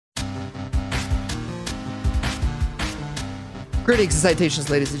Greetings and citations,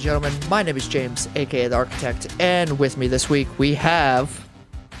 ladies and gentlemen. My name is James, aka The Architect, and with me this week we have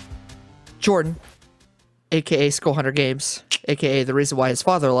Jordan, aka Skull Hunter Games, aka the reason why his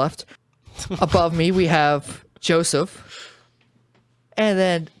father left. Above me we have Joseph, and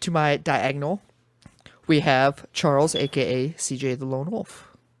then to my diagonal we have Charles, aka CJ the Lone Wolf.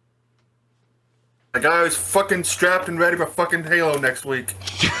 The guy was fucking strapped and ready for fucking Halo next week.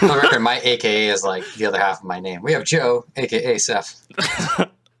 For the record, my AKA is like the other half of my name. We have Joe, AKA Seth.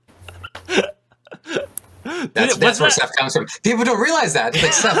 That's where Seth comes from. People don't realize that. It's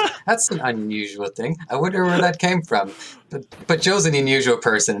like, Seth, that's an unusual thing. I wonder where that came from. But Joe's an unusual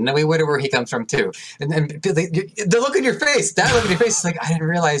person, and then we wonder where he comes from too. And the look in your face, that look in your face is like, I didn't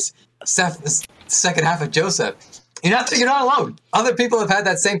realize Seth is the second half of Joseph. You're not alone. Other people have had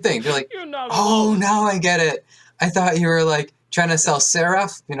that same thing. They're like, oh, now I get it. I thought you were like trying to sell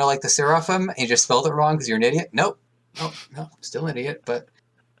Seraph, like the Seraphim, and you just spelled it wrong because you're an idiot. Nope. No, still an idiot, but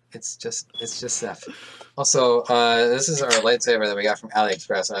it's just Seth. Also, this is our lightsaber that we got from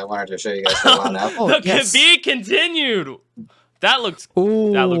AliExpress. I wanted to show you guys for a while now. Oh, yes. Be continued. That looks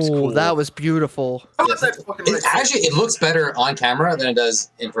cool. That was beautiful. Yes. It looks better on camera than it does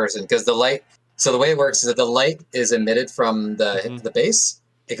in person because the light. So the way it works is that the light is emitted from the base.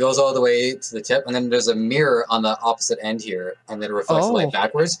 It goes all the way to the tip, and then there's a mirror on the opposite end here, and then it reflects the light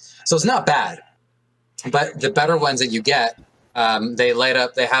backwards. So it's not bad. But the better ones that you get, they light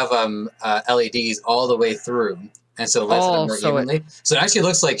up. They have LEDs all the way through, and so it lights up more evenly. So it actually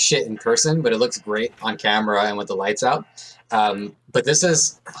looks like shit in person, but it looks great on camera and with the lights out. But this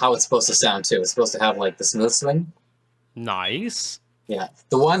is how it's supposed to sound too. It's supposed to have like the smooth swing. Nice. Yeah,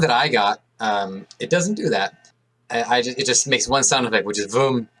 the one that I got. It doesn't do that. It just makes one sound effect, which is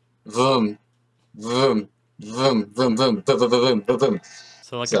boom, boom, boom, boom, boom, boom, boom, boom, boom, boom, boom.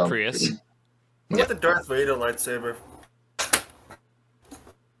 So like a Prius. What the Darth Vader lightsaber?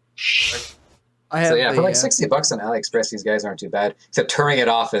 For like $60 on AliExpress, these guys aren't too bad. Except turning it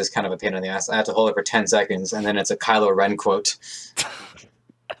off is kind of a pain in the ass. I have to hold it for 10 seconds, and then it's a Kylo Ren quote.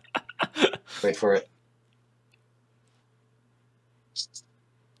 Wait for it.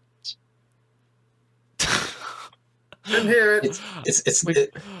 Didn't hear it.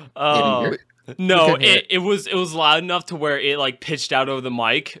 No, it was loud enough to where it like pitched out over the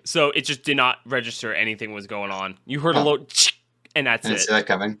mic, so it just did not register anything was going on. You heard a little, and that's it. I didn't see that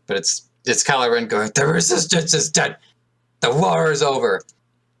coming, but it's Kylo Ren going, "The resistance is dead. The war is over."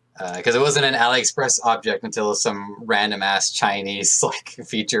 Because it wasn't an AliExpress object until some random ass Chinese like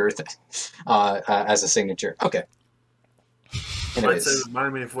feature as a signature. Okay. Anyways. Lightsaber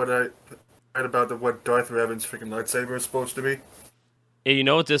remind me of what I read about what Darth Revan's freaking lightsaber is supposed to be. Hey, you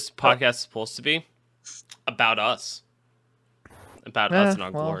know what this podcast is supposed to be? About us. About us and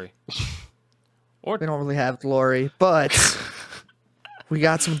our glory. We don't really have glory, but we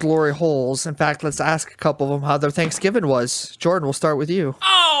got some glory holes. In fact, let's ask a couple of them how their Thanksgiving was. Jordan, we'll start with you.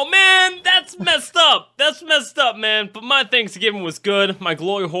 Oh, man, that's messed up. That's messed up, man. But my Thanksgiving was good. My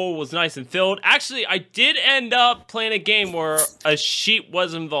glory hole was nice and filled. Actually, I did end up playing a game where a sheep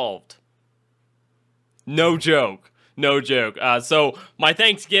was involved. No joke. No joke. So my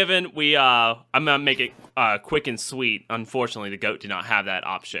Thanksgiving, I'm gonna make it quick and sweet. Unfortunately, the goat did not have that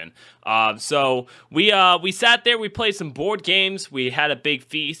option. So we sat there. We played some board games. We had a big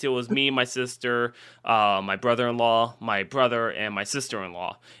feast. It was me, my sister, my brother-in-law, my brother, and my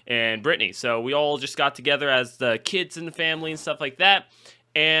sister-in-law, and Brittany. So we all just got together as the kids in the family and stuff like that.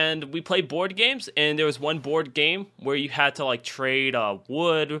 And we played board games, and there was one board game where you had to like trade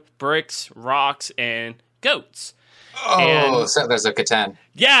wood, bricks, rocks, and goats. Oh, Settlers of Catan.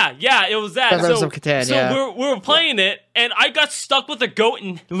 Yeah, it was that. Settlers of Catan, so we were playing it, and I got stuck with a goat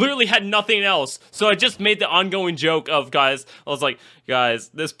and literally had nothing else. So I just made the ongoing joke of, I was like, guys,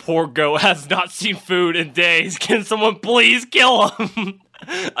 this poor goat has not seen food in days. Can someone please kill him?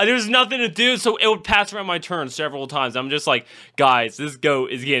 There's nothing to do, so it would pass around my turn several times. I'm just like, guys, this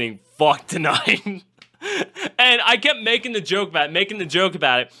goat is getting fucked tonight. And I kept making the joke about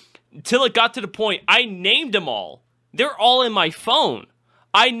it, until it got to the point I named them all. They're all in my phone.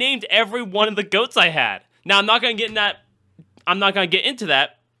 I named every one of the goats I had. Now I'm not gonna get into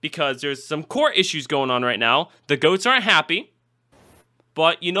that because there's some court issues going on right now. The goats aren't happy.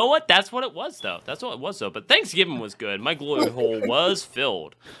 But you know what? That's what it was, though. But Thanksgiving was good. My glory hole was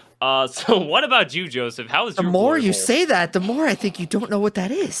filled. So what about you, Joseph? How was your glory hole? The more you say that, the more I think you don't know what that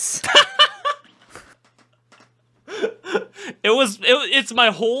is. It's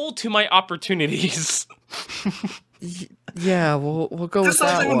my hole to my opportunities. Yeah, we'll go with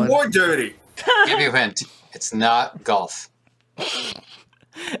that one. More dirty. Give you a hint. It's not golf.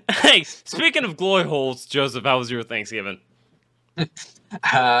 Hey, speaking of glory holes, Joseph, how was your Thanksgiving?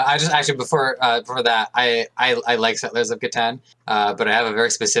 I just actually before that I like Settlers of Catan, but I have a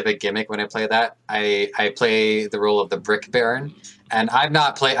very specific gimmick when I play that. I play the role of the Brick Baron, and I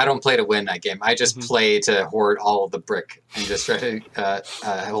don't play to win that game. I just play to hoard all of the brick and just try to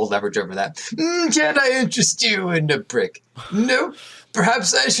hold leverage over that. Can I interest you in a brick? Nope.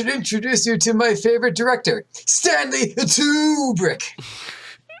 Perhaps I should introduce you to my favorite director, Stanley Kubrick.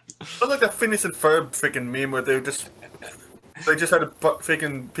 I like that Phineas and Ferb freaking meme where they just had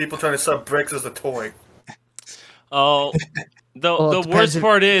freaking people trying to sell bricks as a toy. Oh, the worst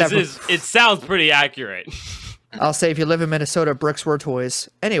part is it sounds pretty accurate. I'll say if you live in Minnesota, bricks were toys.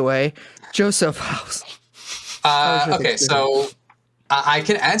 Anyway, Joseph House. Okay, so I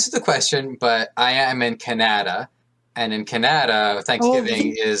can answer the question, but I am in Canada, and in Canada,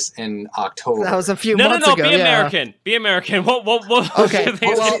 Thanksgiving is in October. That was a few months ago. Be American. Be American. What? Okay.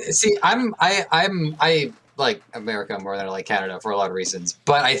 Well, see, I like America more than I like Canada for a lot of reasons,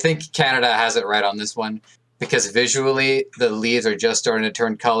 but I think Canada has it right on this one. Because visually, the leaves are just starting to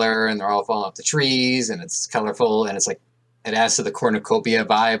turn color, and they're all falling off the trees, and it's colorful, and it's like it adds to the cornucopia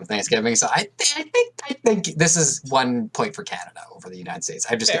vibe of Thanksgiving. So I think this is 1 point for Canada over the United States.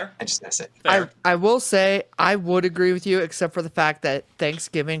 I just guess it. I will say I would agree with you, except for the fact that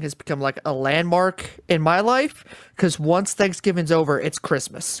Thanksgiving has become like a landmark in my life. Because once Thanksgiving's over, it's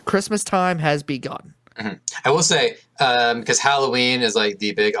Christmas. Christmas time has begun. Mm-hmm. I will say because Halloween is like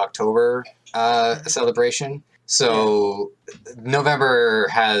the big October celebration. So November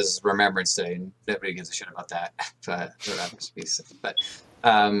has Remembrance Day, and nobody gives a shit about that. But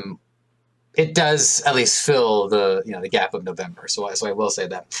it does at least fill the gap of November. So I will say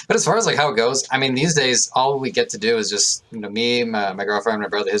that. But as far as like how it goes, I mean, these days all we get to do is just me, my girlfriend, my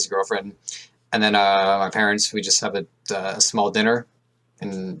brother, his girlfriend, and then my parents. We just have a small dinner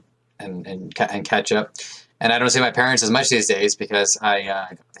and catch up. And I don't see my parents as much these days because I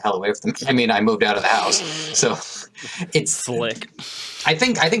got the hell away from them. I mean, I moved out of the house, so it's slick. I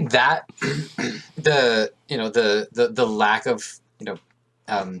think that the lack of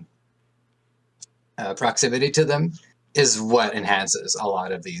proximity to them is what enhances a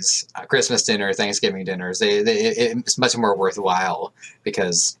lot of these Christmas dinner, Thanksgiving dinners. It's much more worthwhile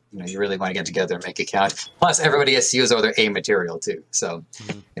because you really want to get together and make it count. Plus, everybody has to use all their A material too. So,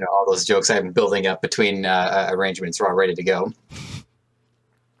 all those jokes I've been building up between arrangements are all ready to go.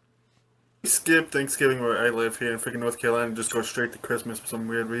 Skip Thanksgiving where I live here in freaking North Carolina and just go straight to Christmas for some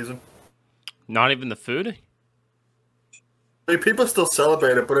weird reason. Not even the food? I mean, people still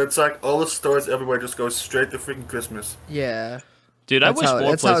celebrate it, but it's like all the stores everywhere just go straight to freaking Christmas. Yeah. Dude, I wish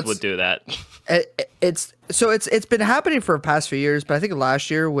more places would do that. It's been happening for the past few years, but I think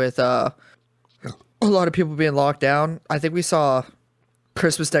last year with a lot of people being locked down, I think we saw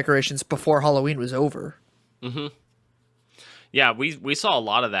Christmas decorations before Halloween was over. Mm-hmm. Yeah, we saw a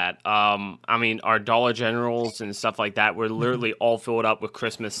lot of that. I mean, our Dollar Generals and stuff like that were literally all filled up with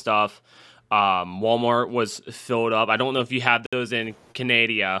Christmas stuff. Walmart was filled up. I don't know if you have those in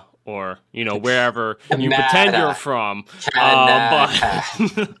Canada or wherever you pretend you're from. But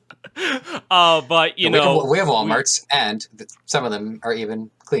we have Walmarts, and some of them are even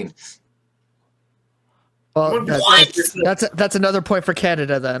clean. Well, that's another point for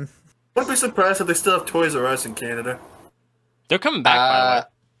Canada then. Wouldn't be surprised if they still have Toys R Us in Canada. They're coming back, by the way.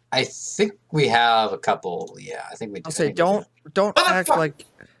 I think we have a couple. Yeah, I think we do. I'll say don't act like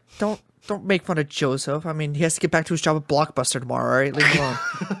don't make fun of Joseph. I mean, he has to get back to his job at Blockbuster tomorrow, all right? Leave him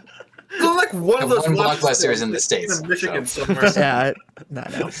alone. Like one of those Blockbusters in the States. In Michigan somewhere. Yeah, no.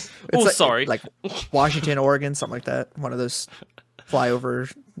 It's sorry. Like Washington, Oregon, something like that. One of those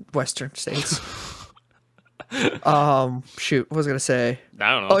flyover Western states. Shoot, what was I gonna say?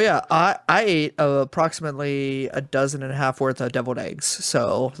 I don't know. Oh yeah, I ate approximately 12.5 worth of deviled eggs,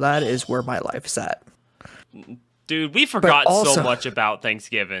 so that is where my life is at. Dude, we forgot so much about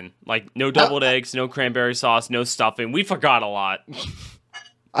Thanksgiving. Like, no deviled eggs, no cranberry sauce, no stuffing. We forgot a lot.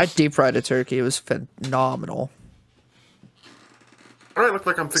 I deep fried a turkey. It was phenomenal. I look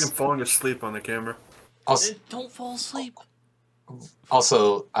like I'm freaking falling asleep on the camera. Also, don't fall asleep.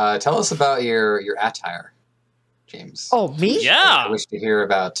 Also, tell us about your attire, James. Oh, me? Yeah. I wish to hear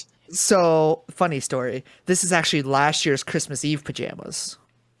about. So, funny story. This is actually last year's Christmas Eve pajamas.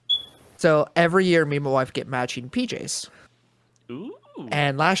 So, every year, me and my wife get matching PJs. Ooh.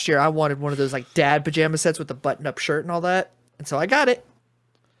 And last year, I wanted one of those, like, dad pajama sets with the button-up shirt and all that. And so, I got it.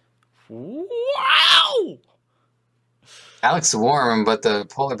 Wow! Alex warm, but the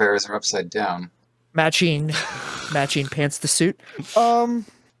polar bears are upside down. Matching pants to suit.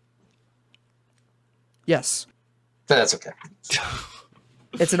 Yes. But that's okay.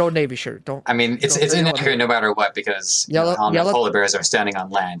 It's an Old Navy shirt. Don't. I mean, it's don't inaccurate no matter what because Yellow- yellow- polar bears are standing on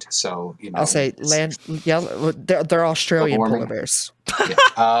land. So you know. I'll say land. Yellow. They're Australian Global polar warming. bears. Yeah.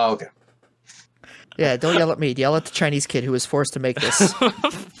 Oh, okay. Yeah, don't yell at me. Yell at the Chinese kid who was forced to make this.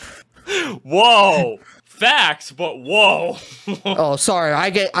 Whoa. Facts, but whoa. Oh, sorry. I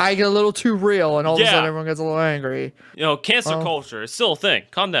get a little too real, and all of a Yeah. sudden everyone gets a little angry. You know, cancel Oh. culture is still a thing.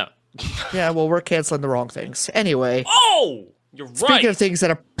 Calm down. Yeah, well, we're canceling the wrong things. Anyway, Oh, you're right. speaking of things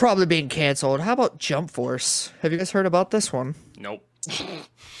that are probably being canceled, how about Jump Force? Have you guys heard about this one? Nope.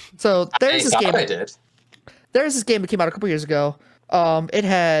 So there's I this thought game. I did. There's this game that came out a couple years ago. It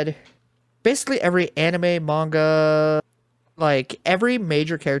had basically every anime, manga, like every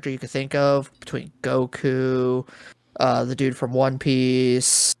major character you could think of, between Goku, the dude from One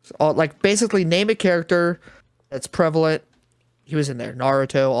Piece, all, like basically name a character that's prevalent. He was in there.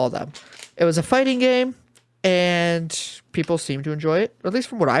 Naruto, all them. It was a fighting game, and people seem to enjoy it, at least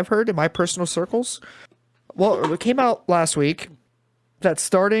from what I've heard in my personal circles. Well, it came out last week that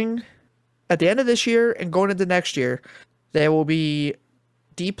starting at the end of this year and going into next year, they will be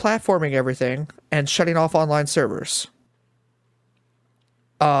deplatforming everything and shutting off online servers.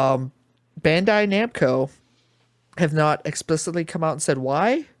 Bandai Namco have not explicitly come out and said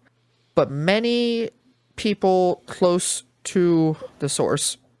why, but many people close to the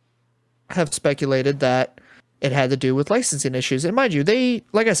source have speculated that it had to do with licensing issues. And mind you, they,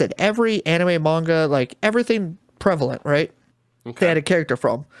 like I said, every anime, manga, like everything prevalent, right? They had a character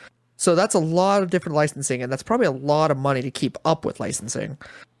from. So that's a lot of different licensing, and that's probably a lot of money to keep up with licensing,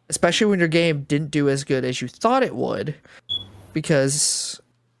 especially when your game didn't do as good as you thought it would, because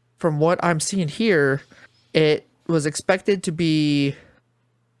from what I'm seeing here, it was expected to be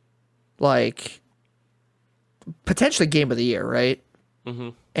like potentially game of the year, right? Mm-hmm.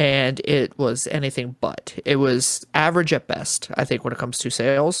 And it was anything but. It was average at best, I think, when it comes to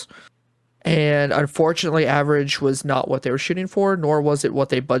sales. And unfortunately, average was not what they were shooting for, nor was it what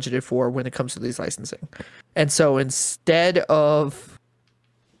they budgeted for when it comes to these licensing. And so instead of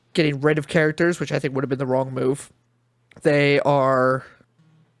getting rid of characters, which I think would have been the wrong move, they're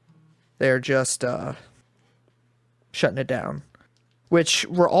just shutting it down. Which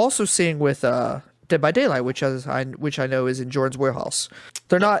we're also seeing with Dead by Daylight, which I know is in Jordan's warehouse.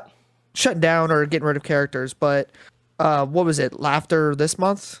 They're not shutting down or getting rid of characters, but what was it? After this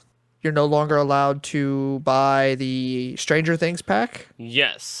month, you're no longer allowed to buy the Stranger Things pack.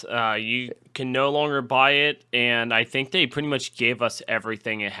 Yes, you can no longer buy it, and I think they pretty much gave us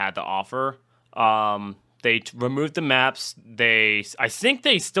everything it had to offer. They removed the maps. I think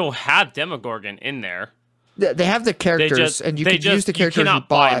they still have Demogorgon in there. They have the characters, and you can use the characters you cannot you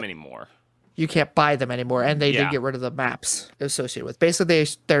buy bought. them anymore. You can't buy them anymore, and they did get rid of the maps associated with. Basically,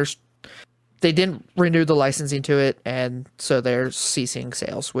 they didn't renew the licensing to it, and so they're ceasing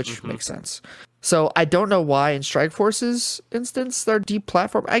sales, which makes sense. So I don't know why in Strike Force's instance they're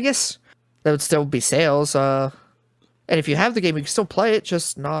deplatformed. I guess that would still be sales. And if you have the game, you can still play it,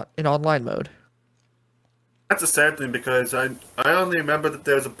 just not in online mode. That's a sad thing because I only remember that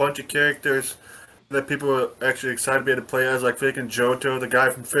there's a bunch of characters that people were actually excited to be able to play as, like freaking Johto, the guy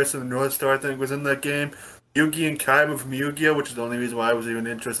from Fist of the North Star, I think, was in that game. Yugi and Kaiba from Yu-Gi-Oh!, which is the only reason why I was even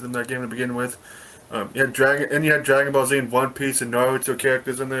interested in that game to begin with. You had Dragon Ball Z and One Piece and Naruto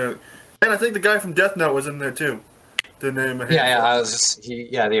characters in there, and I think the guy from Death Note was in there too. The name.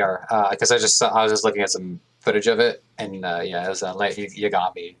 Yeah, they are. Because I was just looking at some footage of it, and it was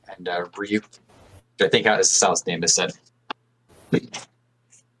Yagami and Ryuk. I think is how his name is said.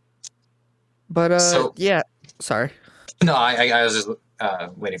 But So- yeah, sorry. No, I was just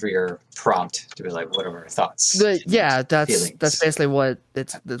waiting for your prompt to be like, what are our thoughts? That's Feelings. basically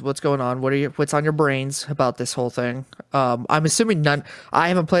what's going on. What's on your brains about this whole thing? I'm assuming none. I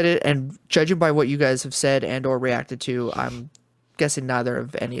haven't played it, and judging by what you guys have said and or reacted to, I'm guessing neither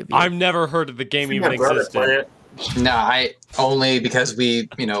of any of you. I've never heard of the game even My brother play existed. it. No, I only because we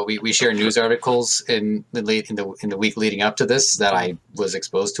share news articles in the week leading up to this that I was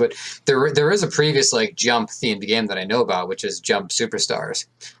exposed to it. There is a previous like Jump themed game that I know about, which is Jump Superstars.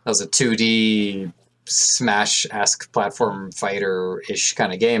 That was a 2D Smash-esque platform fighter-ish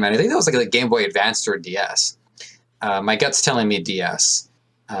kind of game, and I think that was like a Game Boy Advanced or DS. My gut's telling me DS,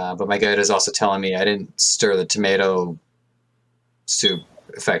 but my gut is also telling me I didn't stir the tomato soup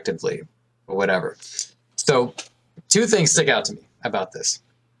effectively, or whatever. So, two things stick out to me about this.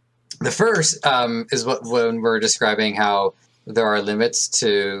 The first is when we're describing how there are limits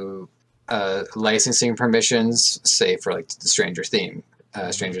to licensing permissions, say for like the Stranger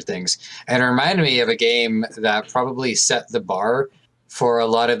Things, and it reminded me of a game that probably set the bar for a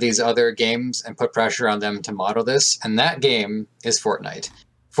lot of these other games and put pressure on them to model this. And that game is Fortnite.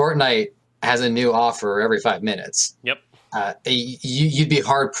 Fortnite has a new offer every 5 minutes. Yep. You'd be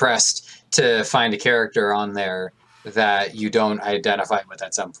hard pressed to find a character on there that you don't identify with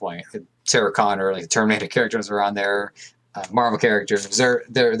at some point. Sarah Connor, like Terminator characters are on there. Marvel characters, they're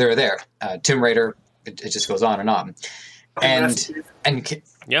there. Tomb Raider, it just goes on and on. And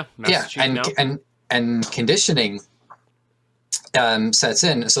conditioning sets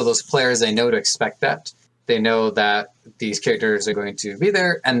in, so those players, they know to expect that. They know that these characters are going to be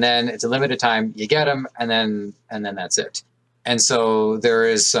there, and then it's a limited time. You get them, and then that's it. And so there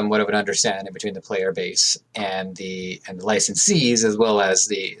is somewhat of an understanding between the player base and the licensees, as well as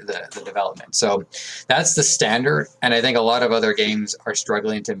the development. So that's the standard, and I think a lot of other games are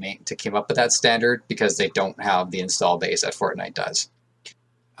struggling to keep up with that standard because they don't have the install base that Fortnite does.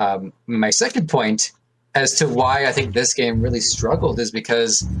 My second point as to why I think this game really struggled is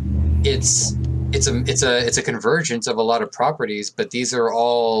because it's a convergence of a lot of properties, but these are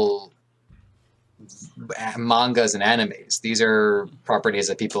all mangas and animes. These are properties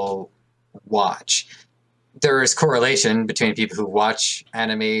that people watch. There is correlation between people who watch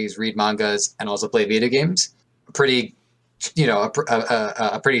animes, read mangas, and also play video games. A pretty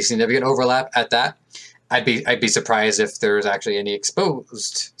significant overlap at that. I'd be surprised if there's actually any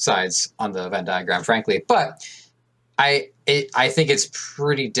exposed sides on the Venn diagram, frankly. But I think it's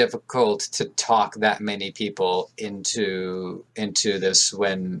pretty difficult to talk that many people into this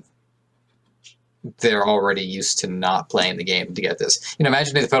when they're already used to not playing the game to get this.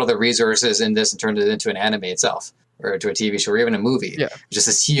 Imagine if they put all the resources in this and turned it into an anime itself, or to a TV show, or even a movie. Yeah. Just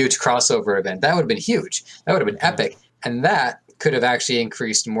this huge crossover event. That would have been huge. That would have been epic. And that could have actually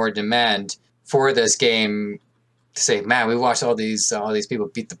increased more demand for this game to say, man, we watched all these people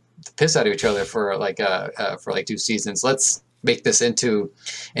beat the piss out of each other for like 2 seasons. Let's make this into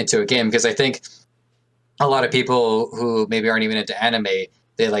a game. Because I think a lot of people who maybe aren't even into anime,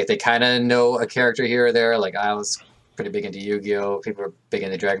 they kind of know a character here or there. Like I was pretty big into Yu-Gi-Oh! People are big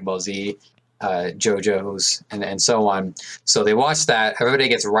into Dragon Ball Z, JoJo's, and so on. So they watch that. Everybody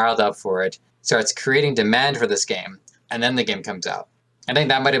gets riled up for it. Starts creating demand for this game, and then the game comes out. I think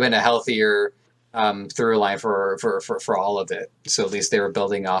that might have been a healthier through line for all of it. So at least they were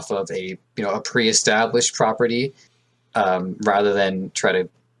building off of a pre-established property rather than try to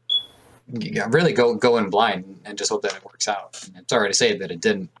really go in blind and just hope that it works out. And I'm sorry to say that it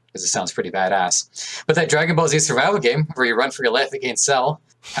didn't, because it sounds pretty badass. But that Dragon Ball Z survival game where you run for your life against Cell,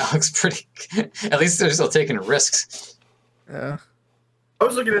 that looks pretty. At least they're still taking risks. Yeah. I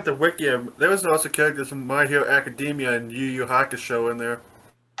was looking at the wiki. There was also characters from My Hero Academia and Yu Yu Hakusho in there.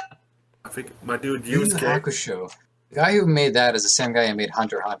 I think my dude Yu Yu Hakusho. The guy who made that is the same guy who made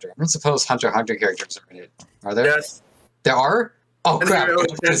Hunter x Hunter. I don't suppose Hunter x Hunter characters are in it. Are there? Yes. There are? Oh, crap.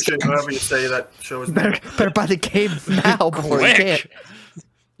 However you say that show is better buy the game now before you can't.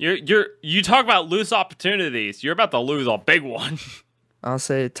 You talk about loose opportunities. You're about to lose a big one. I'll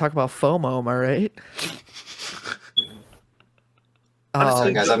say, talk about FOMO, am I right?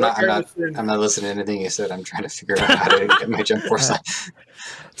 Guys, I'm not listening to anything you said. I'm trying to figure out how to get my Jump Force on.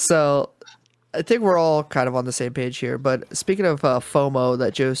 So, I think we're all kind of on the same page here. But speaking of FOMO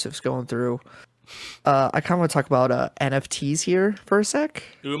that Joseph's going through, I kind of want to talk about NFTs here for a sec.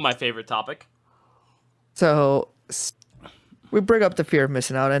 Ooh, my favorite topic. So, we bring up the fear of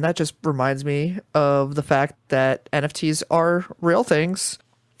missing out, and that just reminds me of the fact that NFTs are real things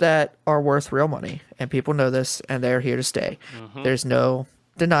that are worth real money, and people know this, and they're here to stay. Mm-hmm. There's no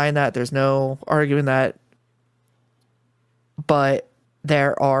denying that. There's no arguing that. But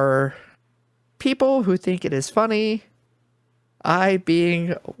there are people who think it is funny. I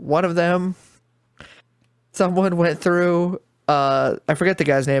being one of them. Someone went through, I forget the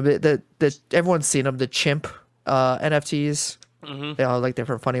guy's name, that everyone's seen them, the chimp NFTs. Mm-hmm. They all like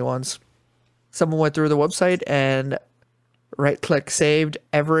different funny ones. Someone went through the website and right-click saved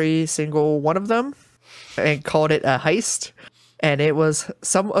every single one of them and called it a heist. And it was,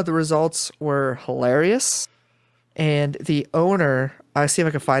 some of the results were hilarious. And the owner, I'll see if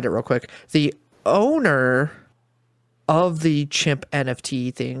I can find it real quick. The owner of the chimp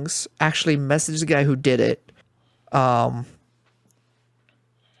NFT things actually messaged the guy who did it and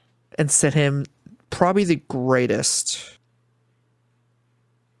sent him probably the greatest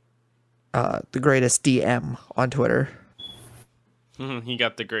DM on Twitter. He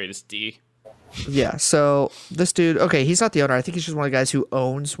got the greatest D. Yeah, so this dude, okay, he's not the owner. I think he's just one of the guys who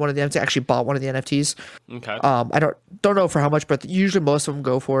owns one of the NFTs, actually bought one of the NFTs. Okay. I don't know for how much, but usually most of them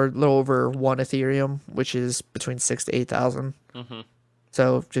go for a little over 1 Ethereum, which is between 6,000 to 8,000. Mm-hmm.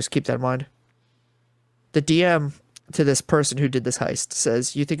 So just keep that in mind. The DM to this person who did this heist.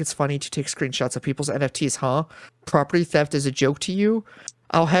 Says, "You think it's funny to take screenshots of people's NFTs, huh? Property theft is a joke to you?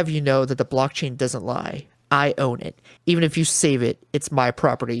 I'll have you know that the blockchain doesn't lie. I own it. Even if you save it, it's my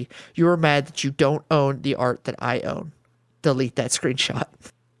property. You are mad that you don't own the art that I own. Delete that screenshot."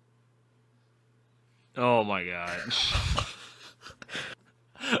 Oh my god.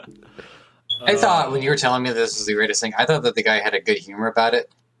 I thought when you were telling me this was the greatest thing, I thought that the guy had a good humor about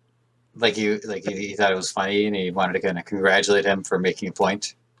it. Like he thought it was funny and he wanted to kind of congratulate him for making a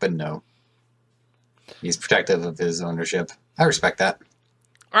point, but no. He's protective of his ownership. I respect that.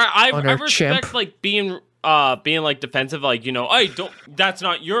 I respect like being like defensive, like, you know, hey, don't, that's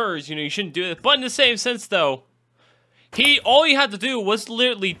not yours, you know, you shouldn't do it. But in the same sense though, all he had to do was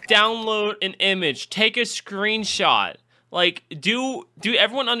literally download an image, take a screenshot. Like, do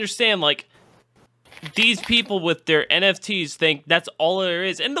everyone understand, like, these people with their NFTs think that's all there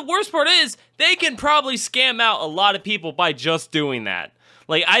is. And the worst part is, they can probably scam out a lot of people by just doing that.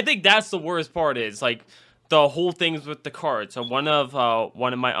 Like, I think that's the worst part is, like, the whole things with the cards. So one of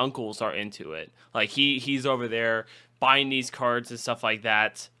my uncles are into it. Like, he's over there buying these cards and stuff like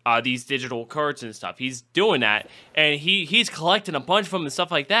that, these digital cards and stuff. He's doing that, and he's collecting a bunch of them and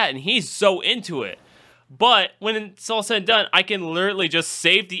stuff like that, and he's so into it. But when it's all said and done, I can literally just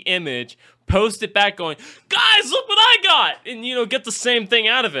save the image, post it back going, guys, look what I got! And, you know, get the same thing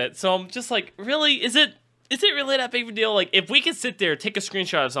out of it. So I'm just like, really? Is it really that big of a deal? Like, if we can sit there, take a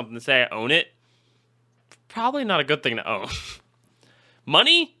screenshot of something and say I own it, probably not a good thing to own.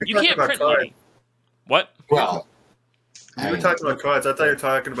 Money? You can't print money. What? Well, you were talking about cards. I thought you were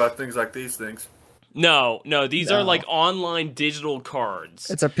talking about things like these things. No, these are like online digital cards.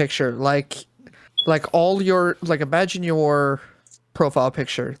 It's a picture, like all your, like, imagine your profile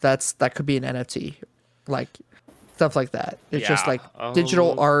picture. That could be an NFT, like stuff like that. It's just like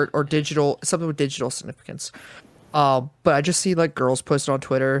digital art or digital something with digital significance. But I just see like girls posted on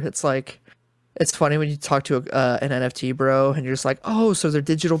Twitter. It's like, it's funny when you talk to an NFT bro and you're just like, oh, so they're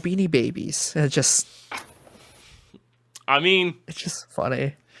digital Beanie Babies, and it's just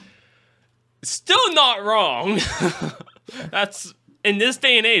funny. Still not wrong. That's, in this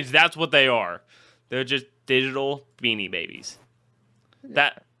day and age, that's what they are. They're just digital Beanie Babies.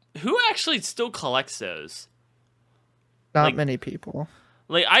 Who actually still collects those? Not many people.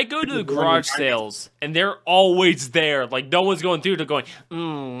 Like, I go to the garage sales, and they're always there. Like, no one's going through to going,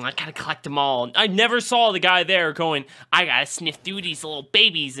 I gotta collect them all. I never saw the guy there going, I gotta sniff through these little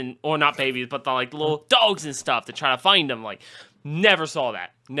babies, or not babies, but the, like, little dogs and stuff to try to find them. Like, never saw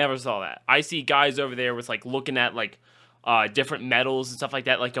that. Never saw that. I see guys over there with, like, looking at, like, different metals and stuff like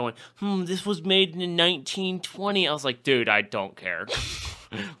that, like going, this was made in 1920. I was like, dude, I don't care.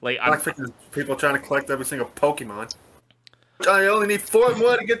 Like, I like people trying to collect every single Pokemon. I only need 4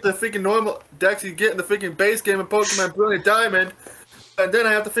 more to get the freaking normal decks you get in the freaking base game of Pokemon Brilliant Diamond, and then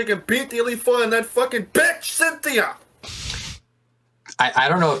I have to freaking beat the Elite Four and that fucking bitch Cynthia. I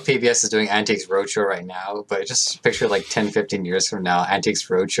don't know if PBS is doing Antiques Roadshow right now, but just picture like 10, 15 years from now, Antiques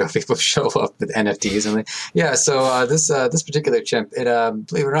Roadshow, people show up with NFTs and like, yeah. So this particular chimp, it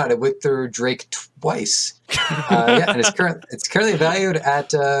believe it or not, it went through Drake twice. Yeah, and it's currently valued at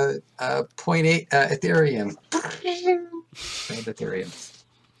 0.8 Ethereum. Ethereum.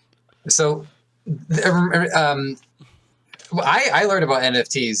 So, I learned about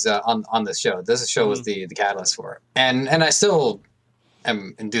NFTs on this show. This show was the catalyst for it, and I still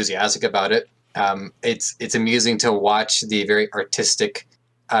am enthusiastic about it. It's amusing to watch the very artistic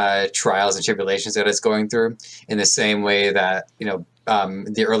trials and tribulations that it's going through, in the same way that, you know,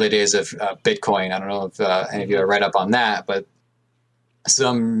 the early days of Bitcoin. I don't know if any of you are read up on that, but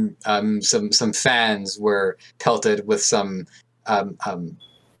some fans were pelted with some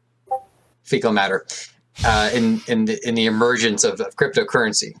fecal matter in the emergence of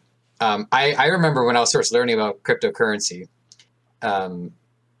cryptocurrency. I remember when I was first learning about cryptocurrency.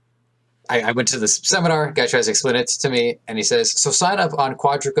 I went to this seminar, guy tries to explain it to me, and he says, so sign up on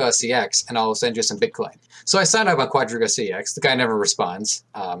Quadriga CX and I'll send you some Bitcoin. So I signed up on Quadriga CX. The guy never responds.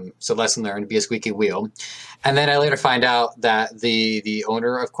 So lesson learned, be a squeaky wheel. And then I later find out that the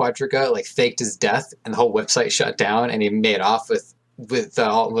owner of Quadriga like faked his death and the whole website shut down, and he made off with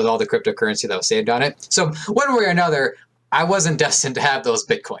all the cryptocurrency that was saved on it. So one way or another, I wasn't destined to have those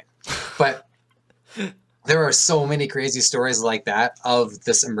Bitcoin. But there are so many crazy stories like that of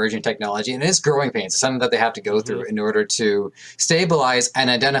this emerging technology, and it's growing pains. It's something that they have to go through in order to stabilize and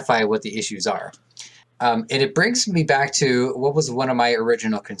identify what the issues are. And it brings me back to what was one of my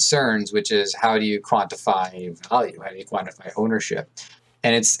original concerns, which is how do you quantify value? How do you quantify ownership?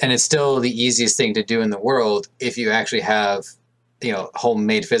 And it's still the easiest thing to do in the world if you actually have, you know,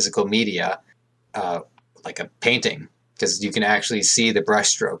 homemade physical media, like a painting, because you can actually see the brush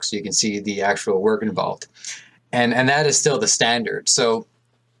strokes, you can see the actual work involved, and that is still the standard. So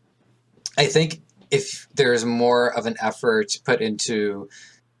I think if there's more of an effort put into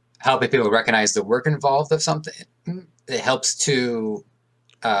helping people recognize the work involved of something, it helps to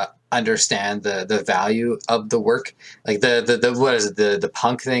understand the value of the work. Like the what is it, the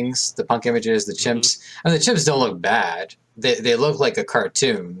punk things, the punk images, the chimps. I mean, the chimps don't look bad. They look like a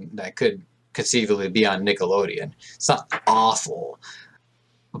cartoon that could conceivably be on Nickelodeon. It's not awful,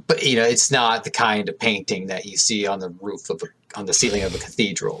 but it's not the kind of painting that you see on the roof of on the ceiling of a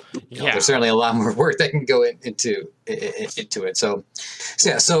cathedral. There's certainly a lot more work that can go into it. So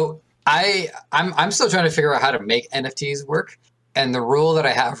yeah. So I'm still trying to figure out how to make NFTs work. And the rule that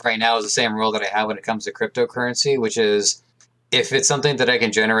I have right now is the same rule that I have when it comes to cryptocurrency, which is if it's something that I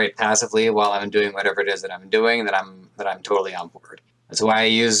can generate passively while I'm doing whatever it is that I'm doing, that I'm totally on board. That's why I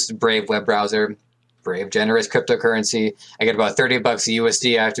use Brave web browser. Brave generates cryptocurrency. I get about $30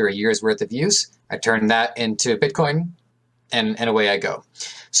 USD after a year's worth of use. I turn that into Bitcoin, and away I go.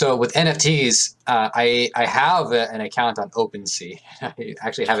 So with NFTs, I have an account on OpenSea. I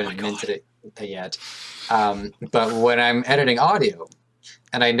actually haven't minted it yet. But when I'm editing audio,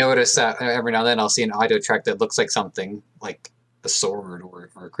 and I notice that every now and then I'll see an audio track that looks like something like a sword or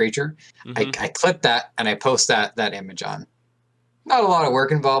a creature, I clip that and I post that image on. Not a lot of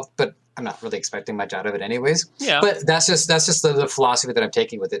work involved, but I'm not really expecting much out of it anyways. Yeah. But that's just the philosophy that I'm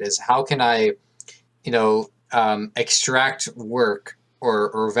taking with it, is how can I, extract work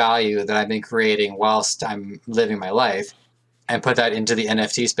or value that I've been creating whilst I'm living my life, and put that into the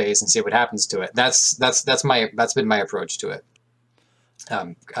NFT space and see what happens to it. That's been my approach to it.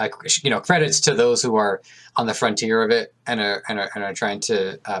 Credits to those who are on the frontier of it and are trying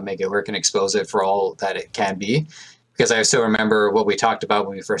to make it work and expose it for all that it can be. Because I still remember what we talked about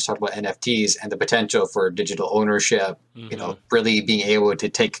when we first talked about NFTs and the potential for digital ownership. Really being able to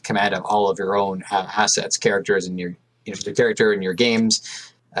take command of all of your own assets, characters, and your the character in your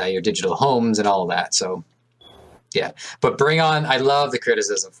games, your digital homes, and all of that. So. Yeah, but bring on, I love the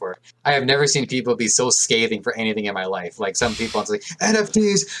criticism for it. I have never seen people be so scathing for anything in my life. Like some people, it's like,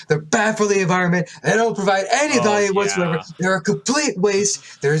 NFTs, they're bad for the environment. They don't provide any value whatsoever. They're a complete waste.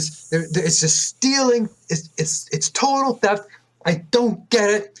 It's just stealing. It's total theft. I don't get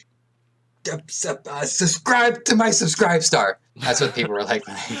it. Subscribe to my subscribe star. That's what people were like.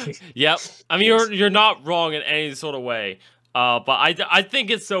 Yep. I mean, you're not wrong in any sort of way. But I think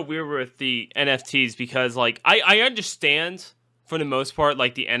it's so weird with the NFTs because, like, I understand for the most part,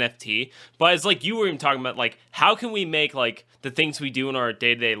 like, the NFT, but it's like you were even talking about, like, how can we make, like, the things we do in our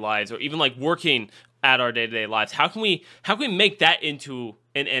day-to-day lives, or even, like, working at our day-to-day lives, how can we make that into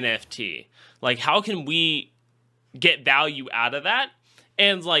an NFT? Like, how can we get value out of that?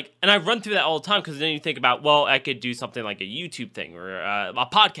 And, like, and I run through that all the time because then you think about, well, I could do something like a YouTube thing or a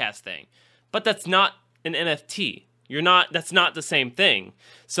podcast thing, but that's not an NFT. That's not the same thing.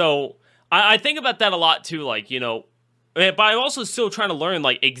 So I think about that a lot too, like, but I'm also still trying to learn,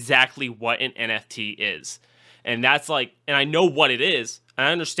 like, exactly what an NFT is. And that's like, and I know what it is, and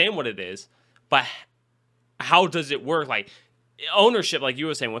I understand what it is, but how does it work? Like, ownership, like you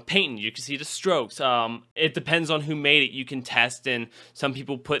were saying, with painting, you can see the strokes. It depends on who made it. You can test, and some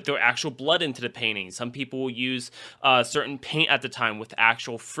people put their actual blood into the painting. Some people will use certain paint at the time with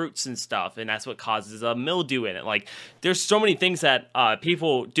actual fruits and stuff, and that's what causes a mildew in it. Like, there's so many things that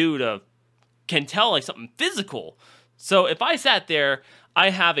people do can tell, like, something physical. So if I sat there, I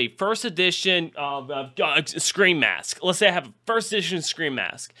have a first edition Scream mask. Let's say I have a first edition Scream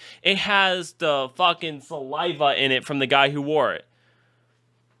mask. It has the fucking saliva in it from the guy who wore it.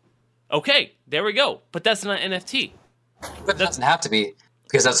 Okay, there we go. But that's not NFT. But that doesn't have to be,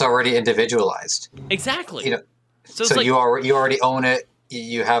 because that's already individualized. Exactly. So like, you already own it.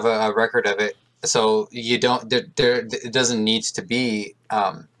 You have a record of it. So you don't. It doesn't need to be.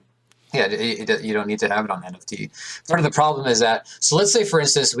 You don't need to have it on NFT. Part of the problem is that, so let's say, for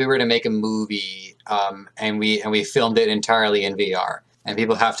instance, we were to make a movie and we filmed it entirely in VR, and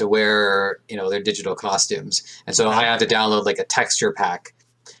people have to wear, their digital costumes. And so I have to download, like, a texture pack.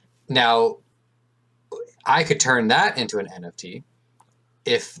 Now, I could turn that into an NFT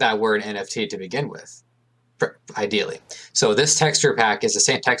if that were an NFT to begin with, ideally. So this texture pack is the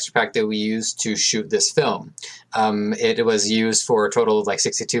same texture pack that we used to shoot this film. It was used for a total of like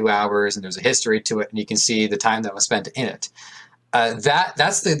 62 hours, and there's a history to it, and you can see the time that was spent in it.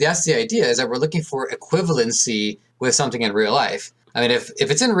 That's the idea, is that we're looking for equivalency with something in real life. I mean, if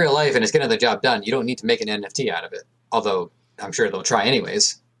it's in real life and it's getting the job done, you don't need to make an NFT out of it. Although I'm sure they'll try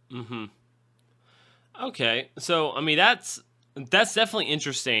anyways. Mm-hmm. Okay, so I mean, that's That's definitely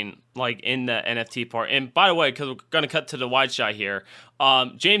interesting, like, in the NFT part. And by the way, because we're going to cut to the wide shot here,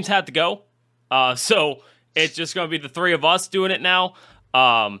 James had to go. So it's just going to be the three of us doing it now.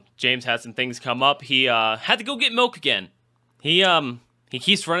 James had some things come up. He had to go get milk again. He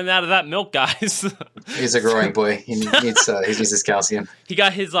keeps running out of that milk, guys. He's a growing boy. He needs his calcium. He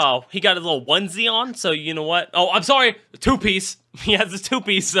got his little onesie on, so you know what? Oh, I'm sorry, 2-piece. He has his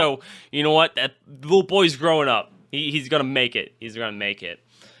 2-piece, so you know what? That little boy's growing up. He's gonna make it. He's gonna make it.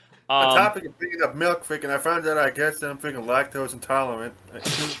 The topic of picking up milk, freaking, I found out I guess that I'm freaking lactose intolerant.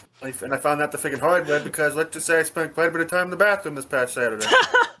 And I found that the freaking hard way because let's just say I spent quite a bit of time in the bathroom this past Saturday.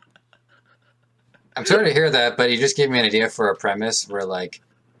 I'm sorry to hear that, but you just gave me an idea for a premise where, like,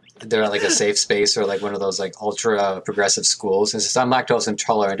 they're like a safe space or like one of those like ultra progressive schools. And says, I'm lactose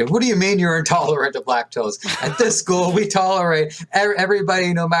intolerant. And what do you mean you're intolerant of lactose? At this school, we tolerate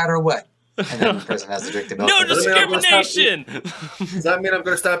everybody no matter what. And then the person has to drink the milk. No discrimination! Does that mean I'm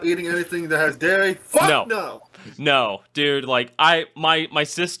going to stop eating anything that has dairy? Fuck no! No, dude, like, my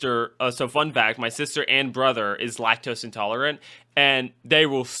sister, so fun fact, my sister and brother is lactose intolerant, and they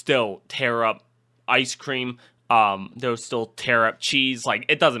will still tear up ice cream, they'll still tear up cheese, like,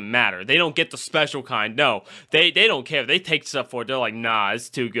 it doesn't matter. They don't get the special kind, no. They don't care. They take stuff for it. They're like, nah, it's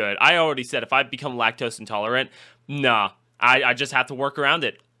too good. I already said if I become lactose intolerant, nah, I just have to work around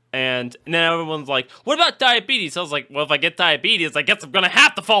it. And then everyone's like, what about diabetes? I was like, well, if I get diabetes, I guess I'm gonna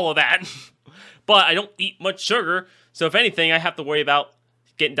have to follow that. But I don't eat much sugar, so if anything, I have to worry about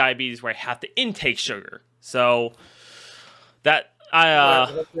getting diabetes where I have to intake sugar. So, that,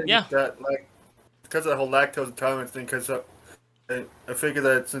 yeah. That, like, because of the whole lactose intolerance thing, because I figure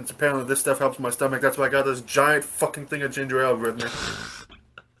that since apparently this stuff helps my stomach, that's why I got this giant fucking thing of ginger ale with me.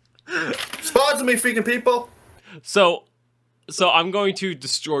 Sponsor me, freaking people! So I'm going to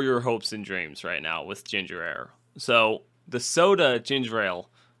destroy your hopes and dreams right now with ginger ale. So the soda ginger ale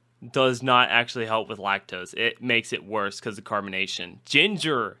does not actually help with lactose. It makes it worse because of carbonation.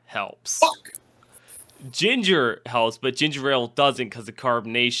 Ginger helps. Fuck! Ginger helps, but ginger ale doesn't because of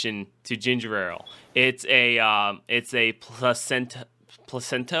carbonation to ginger ale. It's a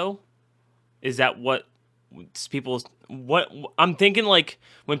placento. Is that what people? What I'm thinking, like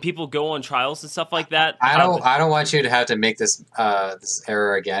when people go on trials and stuff like that. I don't want you to have to make this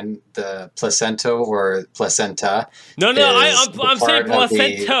error again. The placenta or placenta. No, I'm saying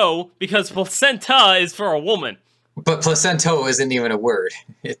placento because placenta is for a woman. But placento isn't even a word.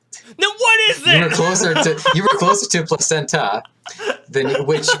 No, what is it? You were closer to placenta,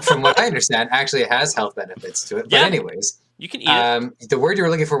 which, from what I understand, actually has health benefits to it. But anyways, you can eat it. The word you were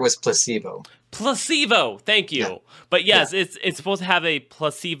looking for was placebo. Placebo, thank you. Yeah. But yes, it's supposed to have a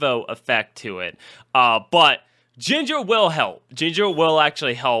placebo effect to it. But ginger will help. Ginger will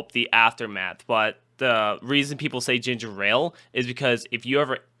actually help the aftermath. But the reason people say ginger ale is because if you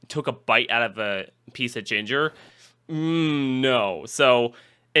ever took a bite out of a piece of ginger, no. So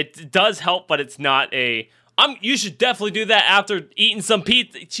it does help, but it's not a... you should definitely do that after eating some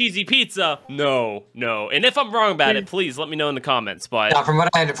cheesy pizza. No. And if I'm wrong about it, please let me know in the comments. But from what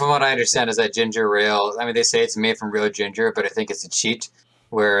I understand is that ginger ale, I mean, they say it's made from real ginger, but I think it's a cheat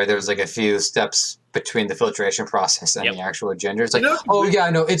where there's like a few steps between the filtration process and the actual ginger. It's like, oh yeah,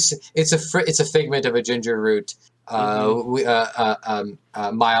 no, it's a figment of a ginger root.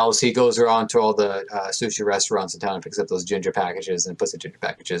 Miles, he goes around to all the sushi restaurants in town and picks up those ginger packages and puts the ginger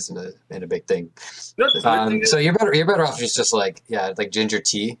packages in a big thing. So you're better off just like ginger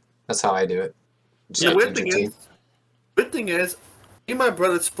tea. That's how I do it. The weird thing is, me and my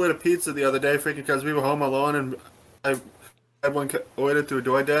brother split a pizza the other day, freaking because we were home alone, and I had one ordered through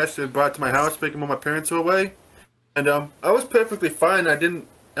DoorDash and brought it to my house, picking when my parents were away, and I was perfectly fine. I didn't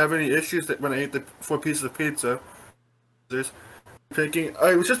have any issues when I ate the 4 pieces of pizza. Thinking,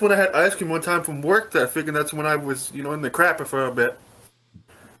 it was just when I had ice cream one time from work that I figured that's when I was, in the crapper for a bit.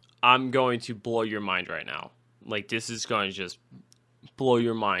 I'm going to blow your mind right now. Like, this is going to just blow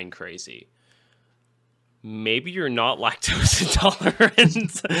your mind crazy. Maybe you're not lactose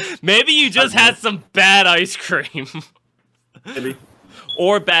intolerant. Maybe you just had some bad ice cream. Maybe.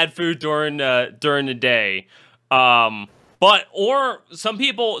 Or bad food during the day. Or some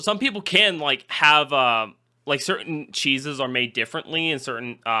people can like have like certain cheeses are made differently and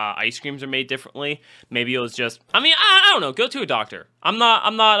certain ice creams are made differently. Maybe it was just, I don't know. Go to a doctor. I'm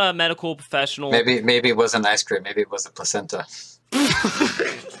not a medical professional. Maybe it wasn't ice cream. Maybe it was a placenta.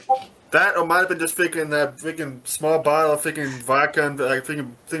 That or might have been just freaking that freaking small bottle of freaking vodka and like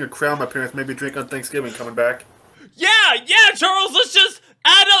freaking thing of Crown my parents made me drink on Thanksgiving coming back. Yeah, Charles. Let's just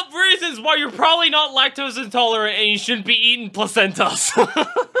add up reasons why you're probably not lactose intolerant and you shouldn't be eating placentas.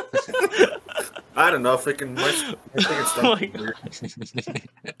 I don't know. Freaking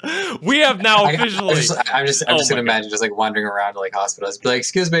We have now officially. I'm just gonna imagine just like wandering around to like hospitals, be like,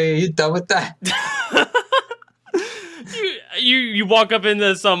 "Excuse me, are you done with that?" you walk up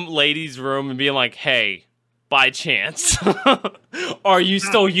into some lady's room and being like, "Hey, by chance, are you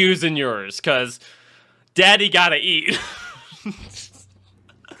still using yours? Cause Daddy gotta eat." I'm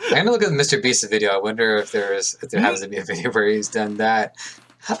gonna look at Mr. Beast's video. I wonder if there happens to be a video where he's done that.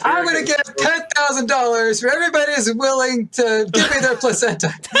 I'm gonna give $10,000 for everybody who's willing to give me their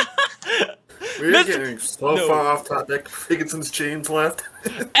placenta. We're getting so far off topic. Freaking since James left.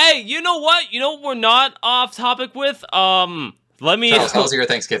 Hey, you know what? You know what we're not off topic with? Let me. Charles, how was your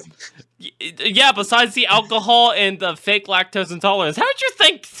Thanksgiving? Yeah, besides the alcohol and the fake lactose intolerance, how was your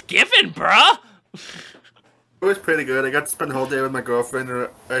Thanksgiving, bruh? It was pretty good. I got to spend the whole day with my girlfriend, and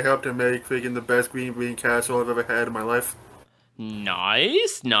I helped her make freaking the best green bean casserole I've ever had in my life.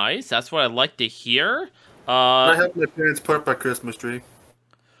 Nice, nice. That's what I'd like to hear. I helped my parents put up my Christmas tree.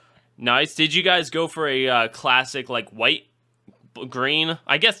 Nice. Did you guys go for a classic, like, white, green?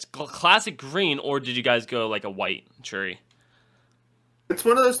 I guess classic green, or did you guys go, like, a white tree? It's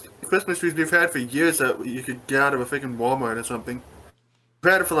one of those Christmas trees we've had for years that you could get out of a freaking Walmart or something.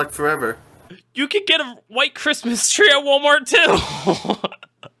 We've had it for, like, forever. You could get a white Christmas tree at Walmart, too!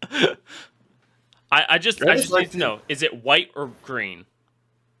 I just need to know, is it white or green?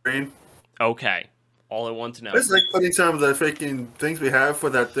 Green. Okay. All I want to know. It's like putting some of the freaking things we have for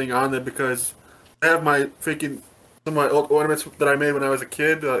that thing on there because I have my freaking some of my old ornaments that I made when I was a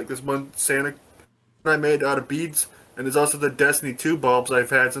kid. Like this one Santa I made out of beads, and there's also the Destiny 2 bulbs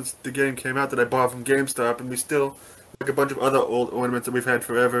I've had since the game came out that I bought from GameStop, and we still like a bunch of other old ornaments that we've had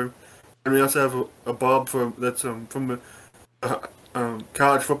forever. And we also have a bulb from the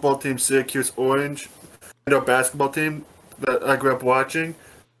college football team Syracuse Orange, and our basketball team that I grew up watching.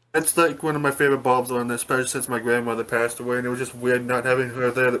 It's like one of my favorite bulbs on there, especially since my grandmother passed away, and it was just weird not having her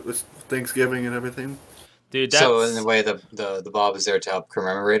there. It was Thanksgiving and everything. Dude, so in a way, the bulb is there to help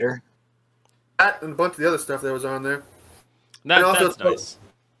commemorate her. That and a bunch of the other stuff that was on there. That's nice.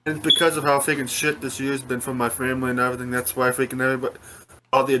 And it's because of how freaking shit this year's been from my family and everything. That's why freaking everybody,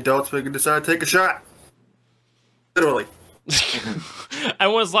 all the adults freaking decided to take a shot. Literally. I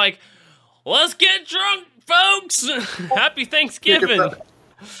was like, let's get drunk, folks! Happy Thanksgiving!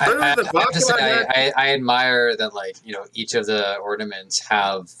 I admire that, like, you know, each of the ornaments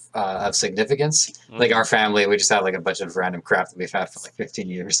have significance. Mm-hmm. Like our family, we just have like a bunch of random crap that we've had for like 15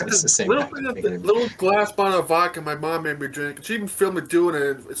 years. And it's the same. Little glass bottle of vodka my mom made me drink. She even filmed me doing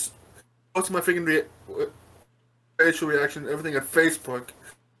it. It's most of my freaking facial reaction, everything on Facebook.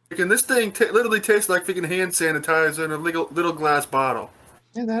 And this thing literally tastes like freaking hand sanitizer in a little glass bottle.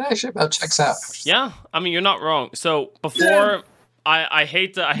 Yeah, that actually about checks out. Yeah, I mean, you're not wrong. So before. Yeah. I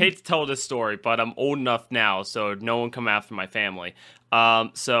hate to tell this story, but I'm old enough now, so no one come after my family.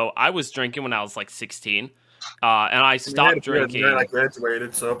 So I was drinking when I was like 16, and I stopped drinking. I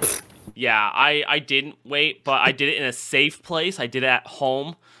graduated, so yeah, I didn't wait, but I did it in a safe place. I did it at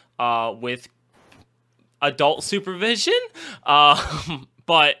home with adult supervision.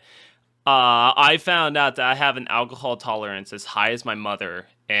 But I found out that I have an alcohol tolerance as high as my mother,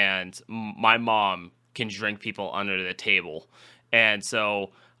 and my mom can drink people under the table. And so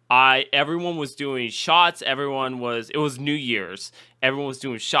everyone was doing shots. It was New Year's. Everyone was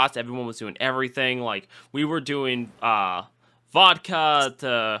doing shots. Everyone was doing everything. Like, we were doing vodka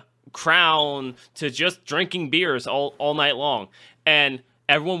to Crown to just drinking beers all night long. And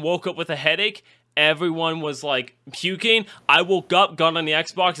everyone woke up with a headache. Everyone was like puking. I woke up, got on the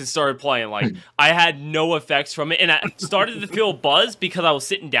Xbox, and started playing. Like, I had no effects from it. And I started to feel buzz because I was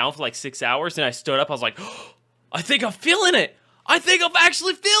sitting down for like 6 hours. And I stood up. I was like, oh, I think I'm feeling it. I think I'm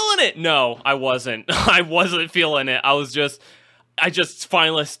actually feeling it. No, I wasn't. I wasn't feeling it. I just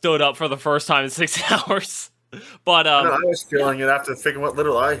finally stood up for the first time in 6 hours. But I was feeling it after thinking what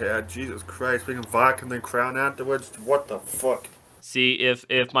little I had. Jesus Christ, freaking vodka and then Crown afterwards. What the fuck? See,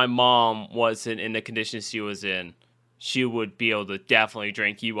 if my mom wasn't in the condition she was in, she would be able to definitely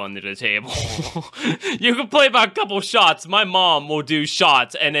drink you under the table. You can play about a couple shots. My mom will do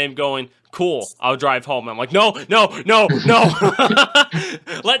shots and then going, cool, I'll drive home. I'm like, no.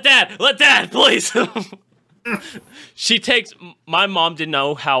 Let dad, please. My mom didn't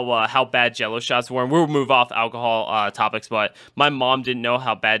know how bad Jello shots were, and we'll move off alcohol topics, but my mom didn't know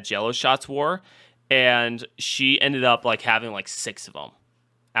how bad Jello shots were, and she ended up like having like 6 of them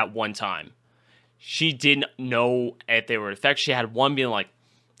at one time. She didn't know if they were effective. She had one being like,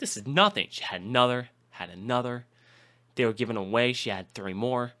 this is nothing. She had another. They were giving away. She had 3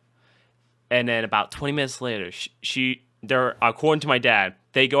 more. And then about 20 minutes later, they're according to my dad,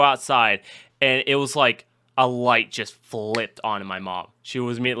 they go outside and it was like a light just flipped on my mom. She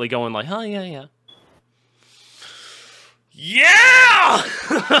was immediately going like, "Oh yeah." Yeah!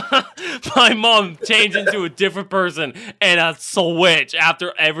 My mom changed into a different person and a switch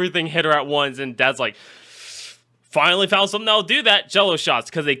after everything hit her at once. And Dad's like, finally found something that'll do that. Jello shots,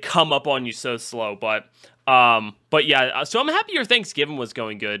 because they come up on you so slow. But yeah, so I'm happy your Thanksgiving was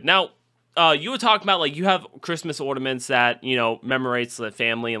going good. Now, you were talking about, like, you have Christmas ornaments that, you know, commemorates the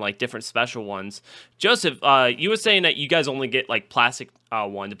family and, like, different special ones. Joseph, you were saying that you guys only get, like, plastic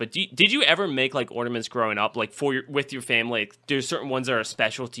ones, but did you ever make, like, ornaments growing up, like, with your family? Like, there's certain ones that are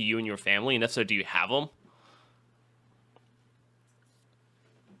special to you and your family, and if so, do you have them?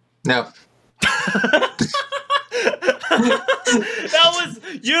 No. That was,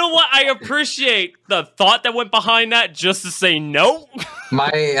 you know what? I appreciate the thought that went behind that just to say no.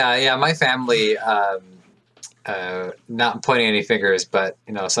 My family, not pointing any fingers, but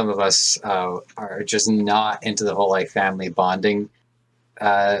you know, some of us are just not into the whole like family bonding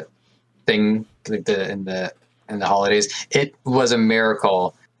thing, like in the holidays. It was a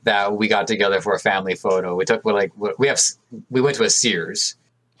miracle that we got together for a family photo. We went to a Sears.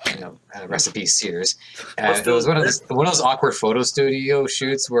 You know, recipe Sears. It was one of those awkward photo studio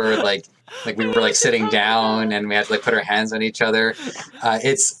shoots where like we were like sitting down and we had to like put our hands on each other.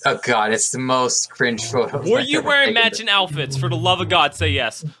 It's the most cringe photo. Were you wearing matching outfits? For the love of God, say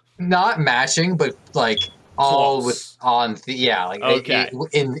yes. Not matching, but like all Close. Okay.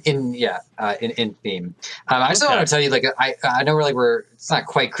 In theme. I just want to tell you, like, I know it's not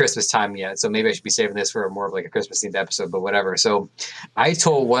quite Christmas time yet, so maybe I should be saving this for more of like a Christmas themed episode, but whatever. So I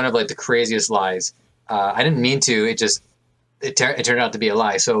told one of like the craziest lies. I didn't mean to. It turned out to be a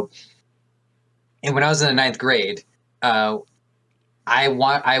lie. So, and when I was in the 9th grade, I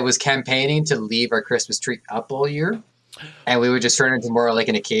was campaigning to leave our Christmas tree up all year. And we would just turn it into more like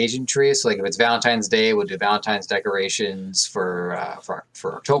an occasion tree. So like if it's Valentine's Day, we'll do Valentine's decorations for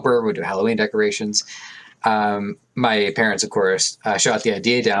October. We'll do Halloween decorations. My parents, of course, shot the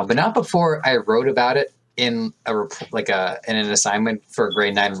idea down, but not before I wrote about it in an assignment for a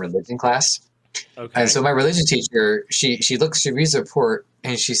grade 9 religion class. Okay. And so my religion teacher, she reads the report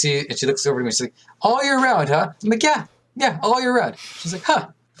and she looks over to me. She's like, "All year round, huh?" I'm like, "Yeah, all year round." She's like, "Huh."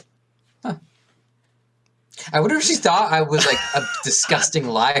 I wonder if she thought I was like a disgusting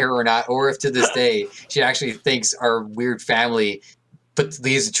liar or not, or if to this day she actually thinks our weird family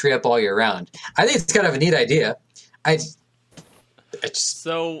leaves the tree up all year round. I think it's kind of a neat idea.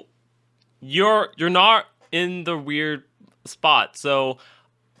 So you're not in the weird spot. So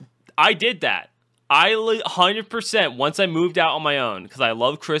I did that. 100% once I moved out on my own because I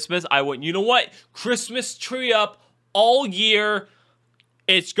love Christmas. I went, you know what? Christmas tree up all year.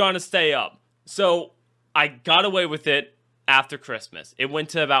 It's gonna stay up. So I got away with it after Christmas. It went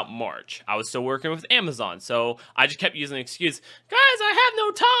to about March. I was still working with Amazon, so I just kept using the excuse, "Guys, I have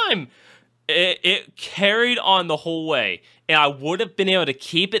no time." It carried on the whole way, and I would have been able to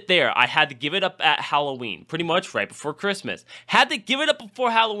keep it there. I had to give it up at Halloween, pretty much right before Christmas. Had to give it up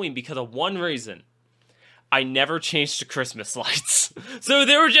before Halloween because of one reason. I never changed to Christmas lights. So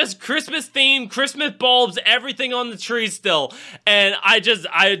there were just Christmas themed, Christmas bulbs, everything on the tree still. And I just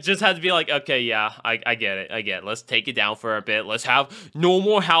had to be like, okay, yeah, I get it. Let's take it down for a bit. Let's have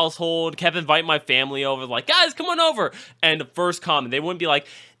normal household. Kept inviting my family over, like, "Guys, come on over." And the first comment, they wouldn't be like,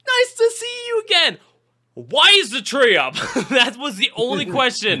 "Nice to see you again. Why is the tree up?" That was the only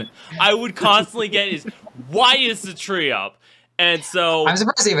question I would constantly get is, why is the tree up? And so I'm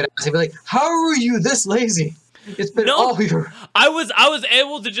surprised they even asked. They'd be like, "How are you this lazy? It's been all year." I was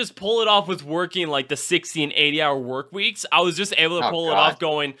able to just pull it off with working like the 60 and 80-hour work weeks. I was just able to pull it off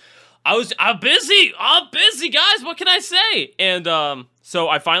going, I'm busy, guys. What can I say? And so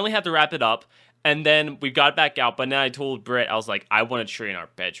I finally had to wrap it up. And then we got back out. But then I told Britt, I was like, I want a tree in our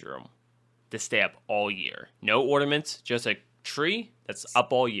bedroom to stay up all year. No ornaments, just a tree that's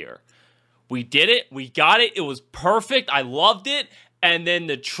up all year. We did it. We got it. It was perfect. I loved it. And then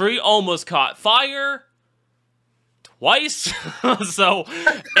the tree almost caught fire twice. So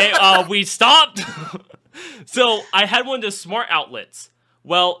we stopped. So I had one of the smart outlets.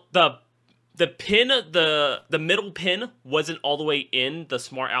 Well, the pin, the middle pin wasn't all the way in the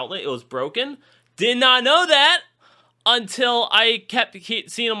smart outlet. It was broken. Did not know that until I kept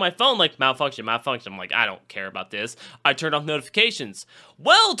seeing on my phone, like, malfunction. I'm like, I don't care about this. I turned off notifications.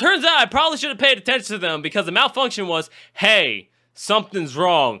 Well, turns out I probably should have paid attention to them because the malfunction was, hey, something's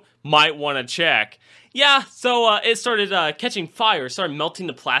wrong. Might want to check. Yeah, so it started catching fire. Started melting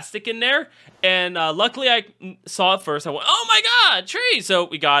the plastic in there. And luckily I saw it first. I went, oh my God, tree. So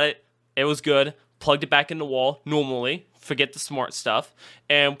we got it. It was good. Plugged it back in the wall normally. forget the smart stuff,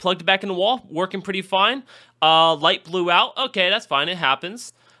 and plugged it back in the wall, working pretty fine. Light blew out. Okay, that's fine. It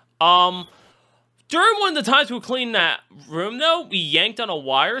happens. During one of the times we were cleaning that room, though, we yanked on a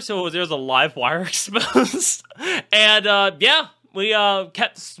wire, so there was a live wire exposed. And, yeah, we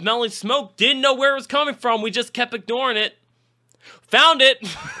kept smelling smoke. Didn't know where it was coming from. We just kept ignoring it. Found it.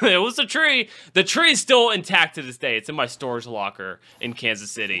 It was a tree. The tree is still intact to this day. It's in my storage locker in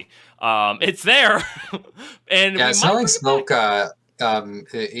Kansas City. It's there. And yeah, smelling smoke,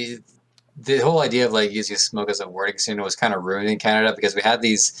 the whole idea of like using smoke as a wording symbol was kind of ruined in Canada because we had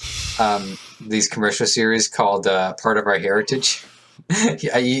these commercial series called Part of Our Heritage.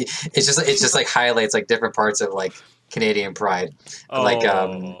 Yeah, it's just like highlights like different parts of like Canadian pride, like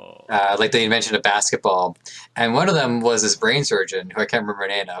the invention of basketball, and one of them was this brain surgeon who I can't remember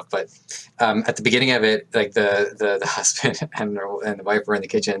the name of, but at the beginning of it, like the husband and the wife were in the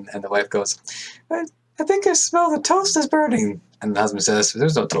kitchen, and the wife goes, I think I smell the toast is burning. And the husband says,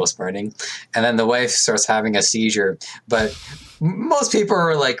 there's no toast burning. And then the wife starts having a seizure. But most people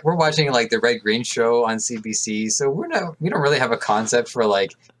are like, we're watching like the Red Green Show on CBC. So we don't really have a concept for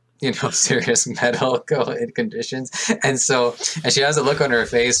like, serious medical conditions. And she has a look on her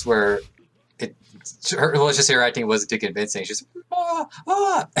face where it's just her acting wasn't too convincing. She's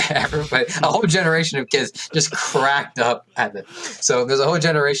everybody, a whole generation of kids just cracked up at it. So there's a whole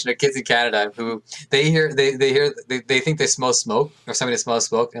generation of kids in Canada who they think they smell smoke or somebody smells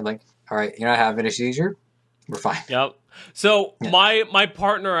smoke and like, all right, you're not having a seizure, we're fine. Yep. So my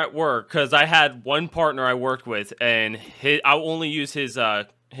partner at work, because I had one partner I worked with, and I only use his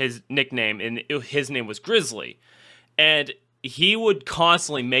nickname, and his name was Grizzly, and he would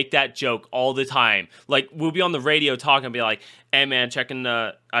constantly make that joke all the time. Like, we'll be on the radio talking and be like, hey man, checking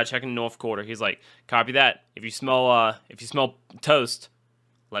North Quarter. He's like, copy that. If you smell toast,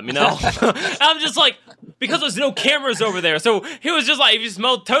 let me know. I'm just like, because there's no cameras over there. So he was just like, if you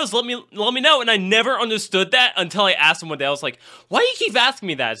smell toast, let me know. And I never understood that until I asked him one day. I was like, why do you keep asking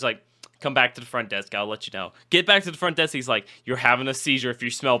me that? It's like, come back to the front desk. I'll let you know. Get back to the front desk. He's like, you're having a seizure if you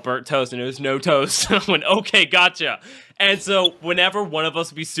smell burnt toast. And there's no toast. I went, okay, gotcha. And so whenever one of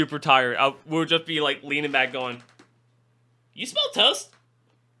us would be super tired, we'll just be like leaning back going, you smell toast?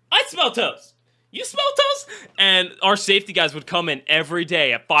 I smell toast. You smell toast? And our safety guys would come in every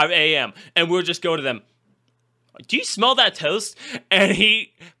day at 5 a.m. and we'll just go to them, do you smell that toast? And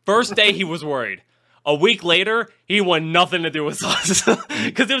first day he was worried. A week later, he wanted nothing to do with us.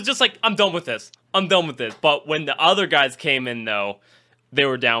 Because it was just like, I'm done with this. But when the other guys came in, though, they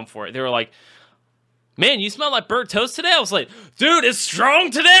were down for it. They were like, man, you smell like burnt toast today? I was like, dude, it's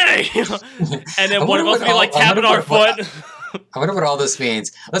strong today. And then one of us would be like tapping our foot. I wonder what all this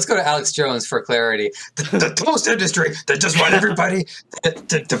means. Let's go to Alex Jones for clarity. The toast industry, they just want everybody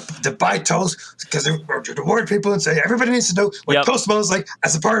to buy toast because to warn people and say everybody needs to know what toast smells like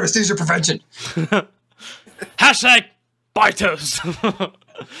as a part of seizure prevention. Hashtag buy toast.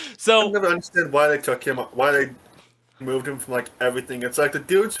 So I never understood why they took him, why they moved him from like everything. It's like the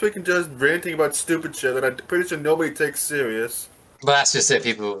dude's freaking just ranting about stupid shit that I'm pretty sure nobody takes serious. But that's just it.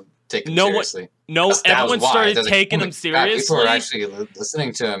 People take him seriously. Everyone started taking him seriously. People are actually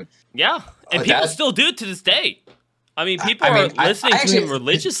listening to him. Yeah, and people still do it to this day. I mean, people are listening to him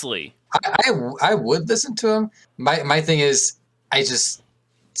religiously. I would listen to him. My thing is,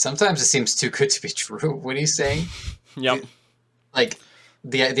 sometimes it seems too good to be true what he's saying. Yep. Like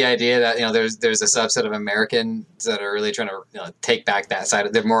the idea that there's a subset of Americans that are really trying to take back that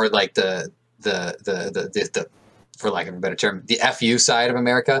side. They're more like the for lack of a better term, the FU side of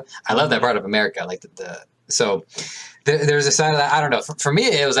America. I love that part of America. Like so there's a side of that. I don't know. For me,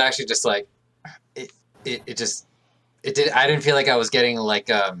 it was actually just like I didn't feel like I was getting like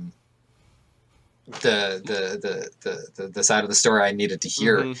the side of the story I needed to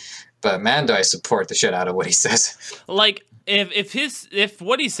hear. Mm-hmm. But man, do I support the shit out of what he says. Like if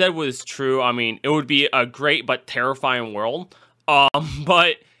what he said was true, I mean, it would be a great but terrifying world.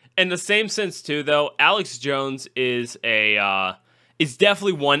 But in the same sense too, though, Alex Jones is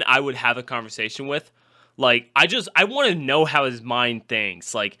definitely one I would have a conversation with. Like, I want to know how his mind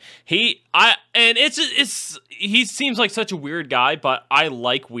thinks. Like, he seems like such a weird guy, but I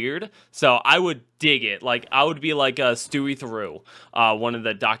like weird, so I would dig it. Like, I would be like Stewie Theroux, one of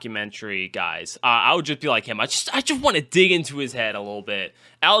the documentary guys. I would just be like him. I just want to dig into his head a little bit.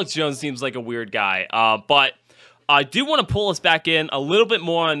 Alex Jones seems like a weird guy, but I do want to pull us back in a little bit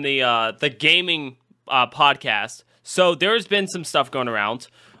more on the gaming podcast. So there's been some stuff going around.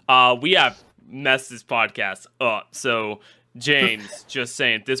 We have messed this podcast up. So James, just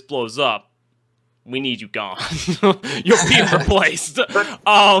saying, if this blows up, we need you gone. You'll be replaced.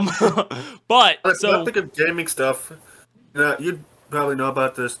 But so think of gaming stuff. Now, you'd probably know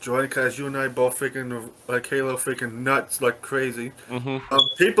about this, Jordan, because you and I both freaking like Halo freaking nuts like crazy. Mm-hmm.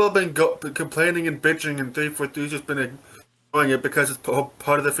 People have been complaining and bitching, and 343's just been ignoring it because it's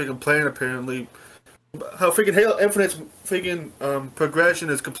part of the freaking plan, apparently. How freaking Halo Infinite's freaking progression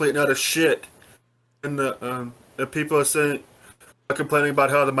is complete and utter shit. And the people are complaining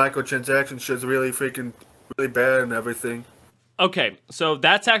about how the microtransaction shit is really freaking really bad and everything. Okay, so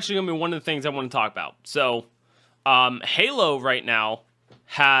that's actually going to be one of the things I want to talk about. So, Halo right now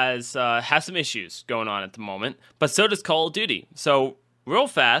has some issues going on at the moment, but so does Call of Duty. So, real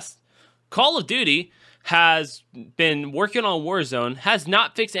fast, Call of Duty has been working on Warzone, has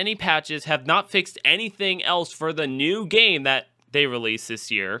not fixed any patches, have not fixed anything else for the new game that they released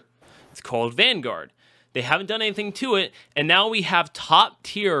this year. It's called Vanguard. They haven't done anything to it, and now we have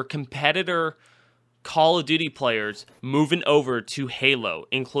top-tier competitor Call of Duty players moving over to Halo,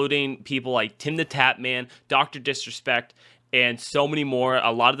 including people like Tim the Tapman, Dr. Disrespect, and so many more.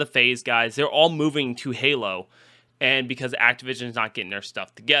 A lot of the FaZe guys, they're all moving to Halo, and because Activision is not getting their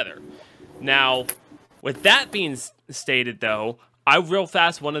stuff together. Now, with that being stated, though, I real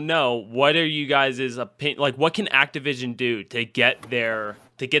fast want to know, what are you guys' opinion? Like, what can Activision do to get their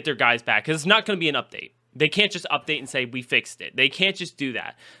guys back? Because it's not going to be an update. They can't just update and say we fixed it. They can't just do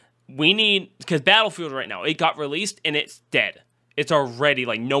that. We need, because Battlefield right now, it got released and it's dead. It's already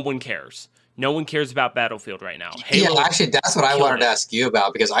like no one cares. No one cares about Battlefield right now. Halo, yeah, actually, that's what I wanted to ask you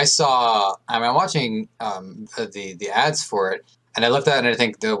about, because I'm watching the ads for it, and I looked at it and I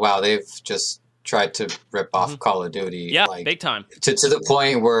think, wow, they've just tried to rip off Call of Duty. Yeah, like, big time. To the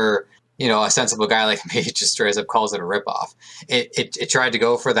point where, you know, a sensible guy like me just straight up calls it a ripoff. It tried to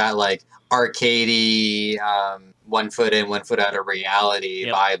go for that like arcadey, 1 foot in, 1 foot out of reality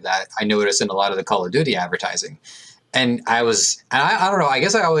vibe that I noticed in a lot of the Call of Duty advertising. And I don't know, I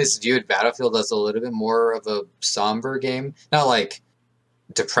guess I always viewed Battlefield as a little bit more of a somber game. Not like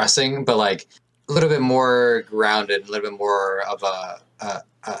depressing, but like a little bit more grounded, a little bit more of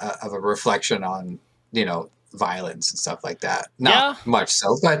a reflection on, you know, violence and stuff like that. Not much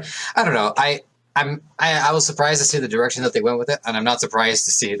so, but I don't know. I was surprised to see the direction that they went with it, and I'm not surprised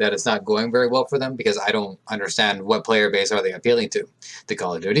to see that it's not going very well for them, because I don't understand what player base are they appealing to. The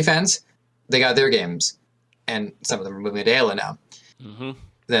Call of Duty fans, they got their games, and some of them are moving to Halo now. Mm-hmm.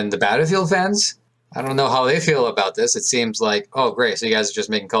 Then the Battlefield fans, I don't know how they feel about this. It seems like, oh, great, so you guys are just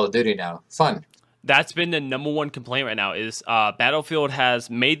making Call of Duty now. Fun. That's been the number one complaint right now is Battlefield has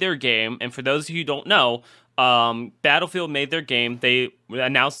made their game, and for those of you who don't know, Battlefield made their game. They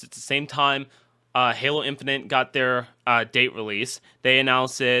announced at the same time Halo Infinite got their date release. They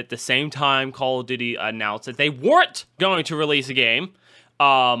announced it the same time Call of Duty announced that they weren't going to release a game.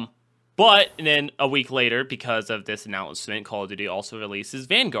 But then a week later, because of this announcement, Call of Duty also releases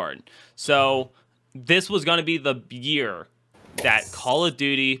Vanguard. So this was going to be the year that Call of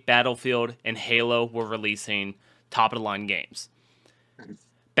Duty, Battlefield, and Halo were releasing top-of-the-line games.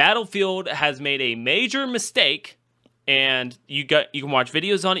 Battlefield has made a major mistake, and you can watch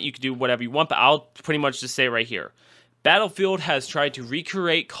videos on it, you can do whatever you want, but I'll pretty much just say right here. Battlefield has tried to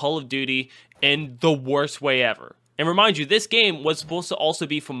recreate Call of Duty in the worst way ever. And remind you, this game was supposed to also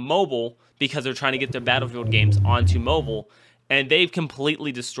be from mobile because they're trying to get their Battlefield games onto mobile, and they've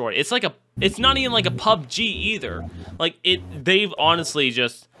completely destroyed it. It's not even like a PUBG either. They've honestly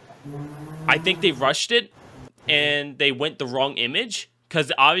just, I think they rushed it, and they went the wrong image. Because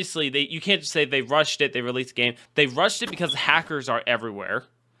obviously, you can't just say they rushed it, they released the game. They rushed it because hackers are everywhere.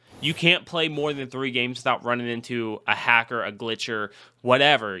 You can't play more than 3 games without running into a hacker, a glitcher,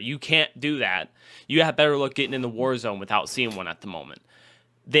 whatever. You can't do that. You have better luck getting in the Warzone without seeing one at the moment.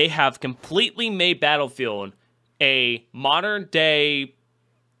 They have completely made Battlefield a modern day,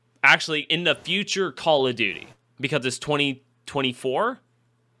 actually in the future Call of Duty. Because it's 2024?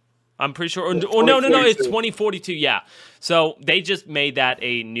 I'm pretty sure. Oh, no, it's 2042, yeah. So they just made that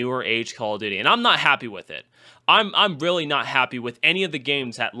a newer age Call of Duty, and I'm not happy with it. I'm really not happy with any of the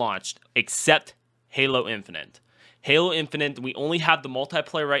games that launched except Halo Infinite. Halo Infinite, we only have the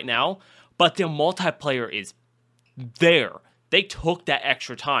multiplayer right now, but the multiplayer is there. They took that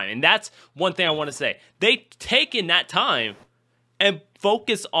extra time, and that's one thing I want to say. They've taken that time and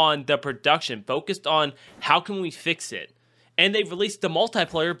focused on the production, focused on how can we fix it. And they released the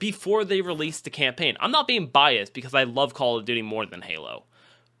multiplayer before they released the campaign. I'm not being biased because I love Call of Duty more than Halo.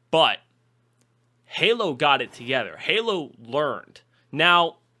 But Halo got it together. Halo learned.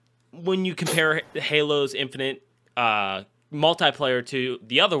 Now, when you compare Halo's Infinite multiplayer to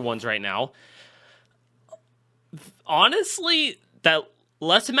the other ones right now, honestly, that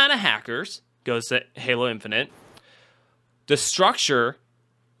less amount of hackers goes to Halo Infinite. The structure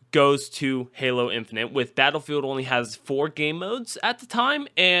goes to Halo Infinite, with Battlefield only has 4 game modes at the time,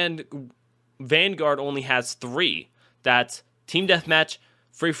 and Vanguard only has 3. That's Team Deathmatch,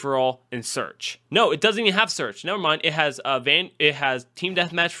 Free for All, and Search. No, it doesn't even have Search. Never mind. It has Team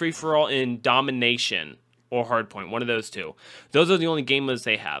Deathmatch, Free for All, and Domination or Hardpoint. One of those 2. Those are the only game modes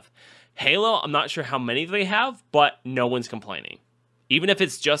they have. Halo, I'm not sure how many they have, but no one's complaining. Even if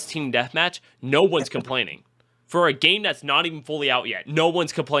it's just Team Deathmatch, no one's complaining. For a game that's not even fully out yet, no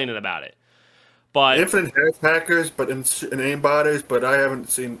one's complaining about it. But Infinite has hackers, but and aimbotters, but I haven't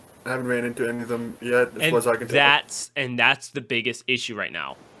ran into any of them yet, as far as I can tell. That's the biggest issue right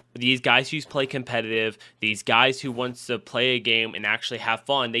now. These guys who play competitive, these guys who wants to play a game and actually have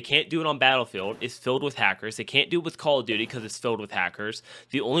fun, they can't do it on Battlefield. It's filled with hackers. They can't do it with Call of Duty because it's filled with hackers.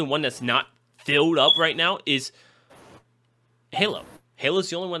 The only one that's not filled up right now is Halo. Halo's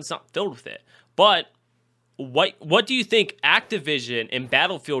the only one that's not filled with it. But what do you think Activision and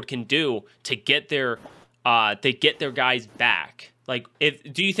Battlefield can do to get their guys back? Like,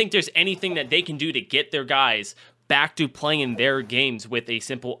 do you think there's anything that they can do to get their guys back to playing their games with a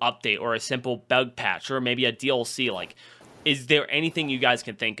simple update or a simple bug patch or maybe a DLC? Like, is there anything you guys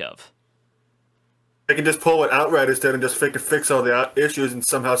can think of? They can just pull what Outriders did and just fix all the issues and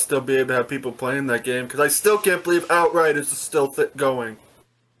somehow still be able to have people playing that game. Because I still can't believe Outriders is still going.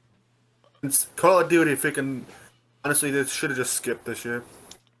 It's Call of Duty, honestly, they should have just skipped this year.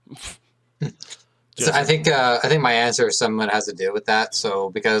 So I think my answer somewhat has to do with that. So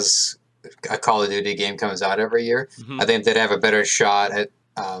because a Call of Duty game comes out every year, I think they'd have a better shot at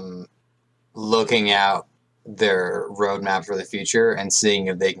looking out their roadmap for the future and seeing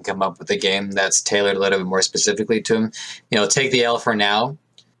if they can come up with a game that's tailored a little bit more specifically to them. Take the L for now.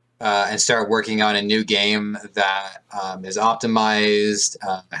 And start working on a new game that is optimized,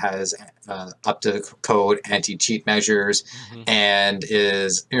 has up-to-code anti-cheat measures, and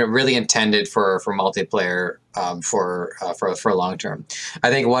is really intended for multiplayer for long term. I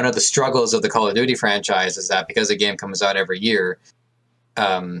think one of the struggles of the Call of Duty franchise is that because a game comes out every year,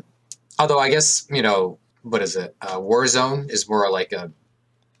 although I guess what is it? Warzone is more like a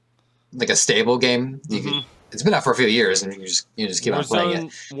stable game. It's been out for a few years, and you just keep on playing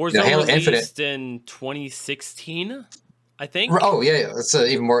it. Warzone Halo released Infinite in 2016, I think. Oh yeah. It's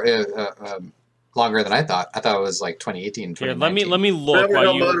even more longer than I thought. I thought it was like 2018, 2019. Here, let me look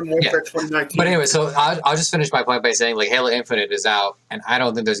while you. Yeah. But anyway, so I'll just finish my point by saying Halo Infinite is out, and I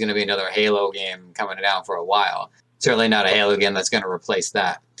don't think there's going to be another Halo game coming out for a while. Certainly not a Halo game that's going to replace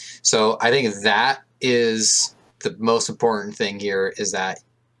that. So I think that is the most important thing here, is that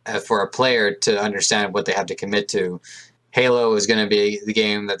for a player to understand what they have to commit to, Halo is going to be the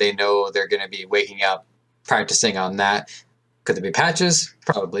game that they know they're going to be waking up, practicing on that. Could there be patches?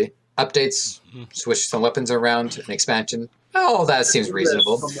 Probably. Updates, switch some weapons around, an expansion. All that seems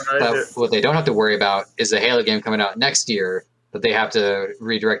reasonable. But what they don't have to worry about is a Halo game coming out next year that they have to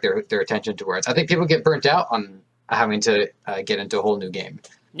redirect their attention towards. I think people get burnt out on having to get into a whole new game.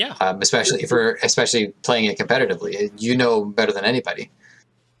 Yeah. Especially playing it competitively. Better than anybody.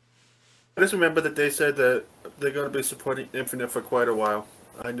 I just remember that they said that they're going to be supporting Infinite for quite a while.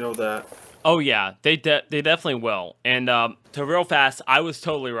 I know that. Oh yeah, they definitely will. And to real fast, I was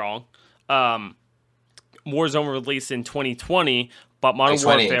totally wrong. Warzone released in 2020, but Modern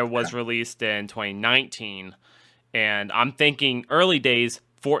Warfare was released in 2019. And I'm thinking early days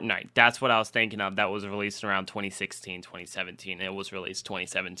Fortnite. That's what I was thinking of. That was released around 2016, 2017. It was released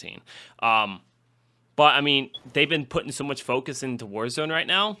 2017. But I mean, they've been putting so much focus into Warzone right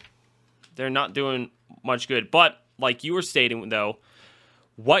now. They're not doing much good. But like you were stating, though,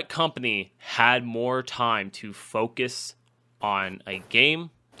 what company had more time to focus on a game,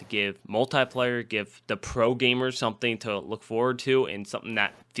 to give multiplayer, give the pro gamers something to look forward to and something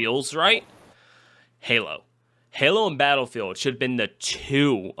that feels right? Halo. Halo and Battlefield should have been the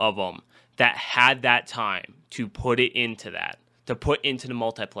 2 of them that had that time to put it into that, to put into the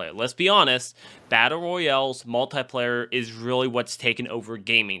multiplayer. Let's be honest, Battle Royale's multiplayer is really what's taken over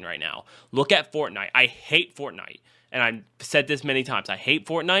gaming right now. Look at Fortnite. I hate Fortnite. And I've said this many times. I hate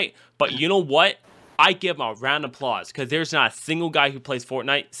Fortnite, but you know what? I give them a round of applause because there's not a single guy who plays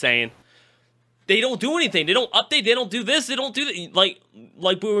Fortnite saying they don't do anything. They don't update. They don't do this. They don't do that. Like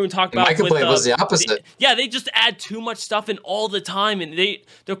we were talking about. My complaint was the opposite. They just add too much stuff in all the time, and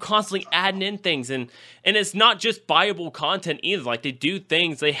they're constantly adding in things, and it's not just viable content either. Like they do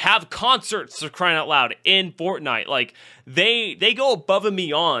things. They have concerts, for crying out loud, in Fortnite. Like they go above and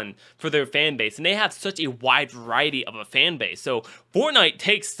beyond for their fan base, and they have such a wide variety of a fan base. So Fortnite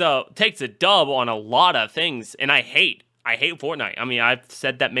takes a dub on a lot of things, and I hate Fortnite. I mean, I've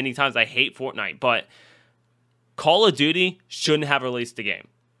said that many times. I hate Fortnite, but Call of Duty shouldn't have released the game.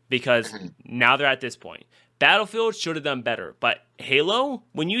 because now they're at this point. Battlefield should have done better, but Halo,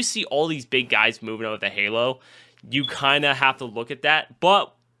 when you see all these big guys moving over to Halo, you kind of have to look at that.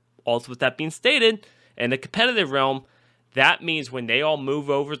 But also with that being stated, in the competitive realm, that means when they all move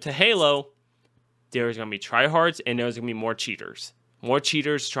over to Halo, there's going to be tryhards and there's going to be more cheaters. More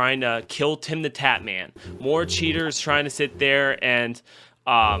cheaters trying to kill Tim the Tap Man. More cheaters trying to sit there and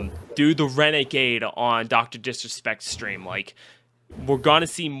do the Renegade on Dr. Disrespect's stream. Like, we're going to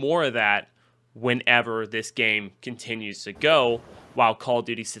see more of that whenever this game continues to go while Call of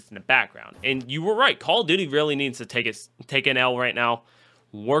Duty sits in the background. And you were right. Call of Duty really needs to take an L right now,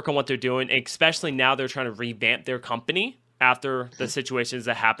 work on what they're doing, especially now they're trying to revamp their company after the situations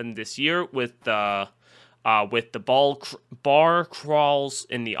that happened this year with the bar crawls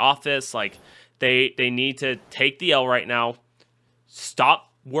in the office. Like, they need to take the L right now,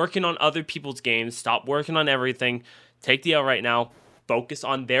 stop working on other people's games, stop working on everything, take the L right now, focus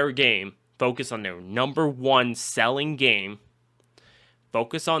on their game, focus on their number one selling game,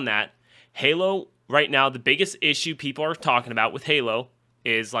 focus on that. Halo, right now, the biggest issue people are talking about with Halo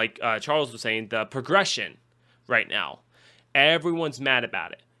is, like Charles was saying, the progression right now. Everyone's mad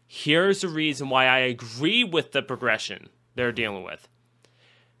about it. Here's the reason why I agree with the progression they're dealing with.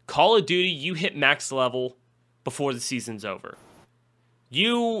 Call of Duty, you hit max level before the season's over.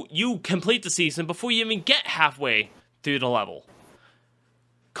 You complete the season before you even get halfway through the level.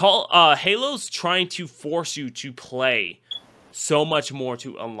 Halo's trying to force you to play so much more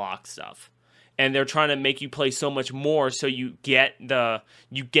to unlock stuff. And they're trying to make you play so much more so you get the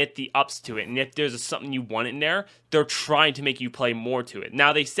ups to it. And if there's something you want in there, they're trying to make you play more to it.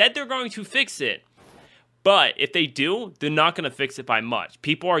 Now, they said they're going to fix it. But if they do, they're not going to fix it by much.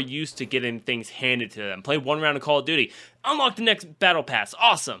 People are used to getting things handed to them. Play one round of Call of Duty. Unlock the next battle pass.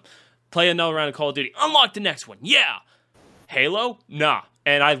 Awesome. Play another round of Call of Duty. Unlock the next one. Yeah. Halo? Nah.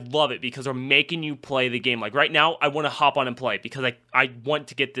 And I love it because they're making you play the game. Like right now, I want to hop on and play because I want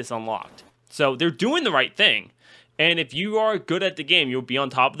to get this unlocked. So they're doing the right thing. And if you are good at the game, you'll be on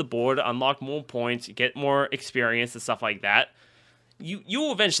top of the board, unlock more points, get more experience and stuff like that. You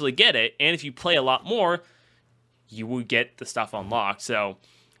will eventually get it. And if you play a lot more, you will get the stuff unlocked. So,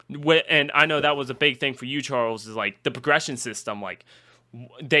 and I know that was a big thing for you, Charles, is like the progression system. Like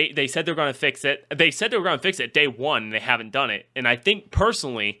they said they're going to fix it. They said they were going to fix it day one, and they haven't done it. And I think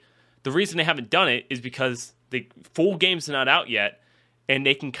personally, the reason they haven't done it is because the full game's not out yet. And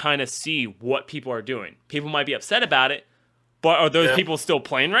they can kind of see what people are doing. People might be upset about it, but are those people still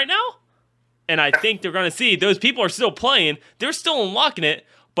playing right now? And I think they're going to see those people are still playing. They're still unlocking it,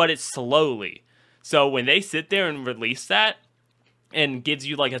 but it's slowly. So when they sit there and release that and gives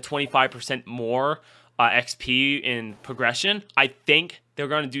you like a 25% more XP in progression, I think they're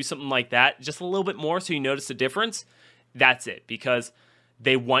going to do something like that just a little bit more so you notice the difference. That's it, because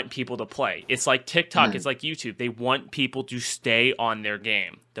they want people to play. It's like TikTok. It's like YouTube. They want people to stay on their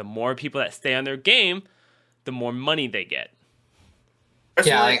game. The more people that stay on their game, the more money they get.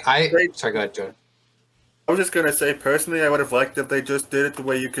 Yeah, sorry, go ahead, Jordan. I was just going to say, personally, I would have liked if they just did it the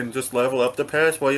way you can just level up the pass while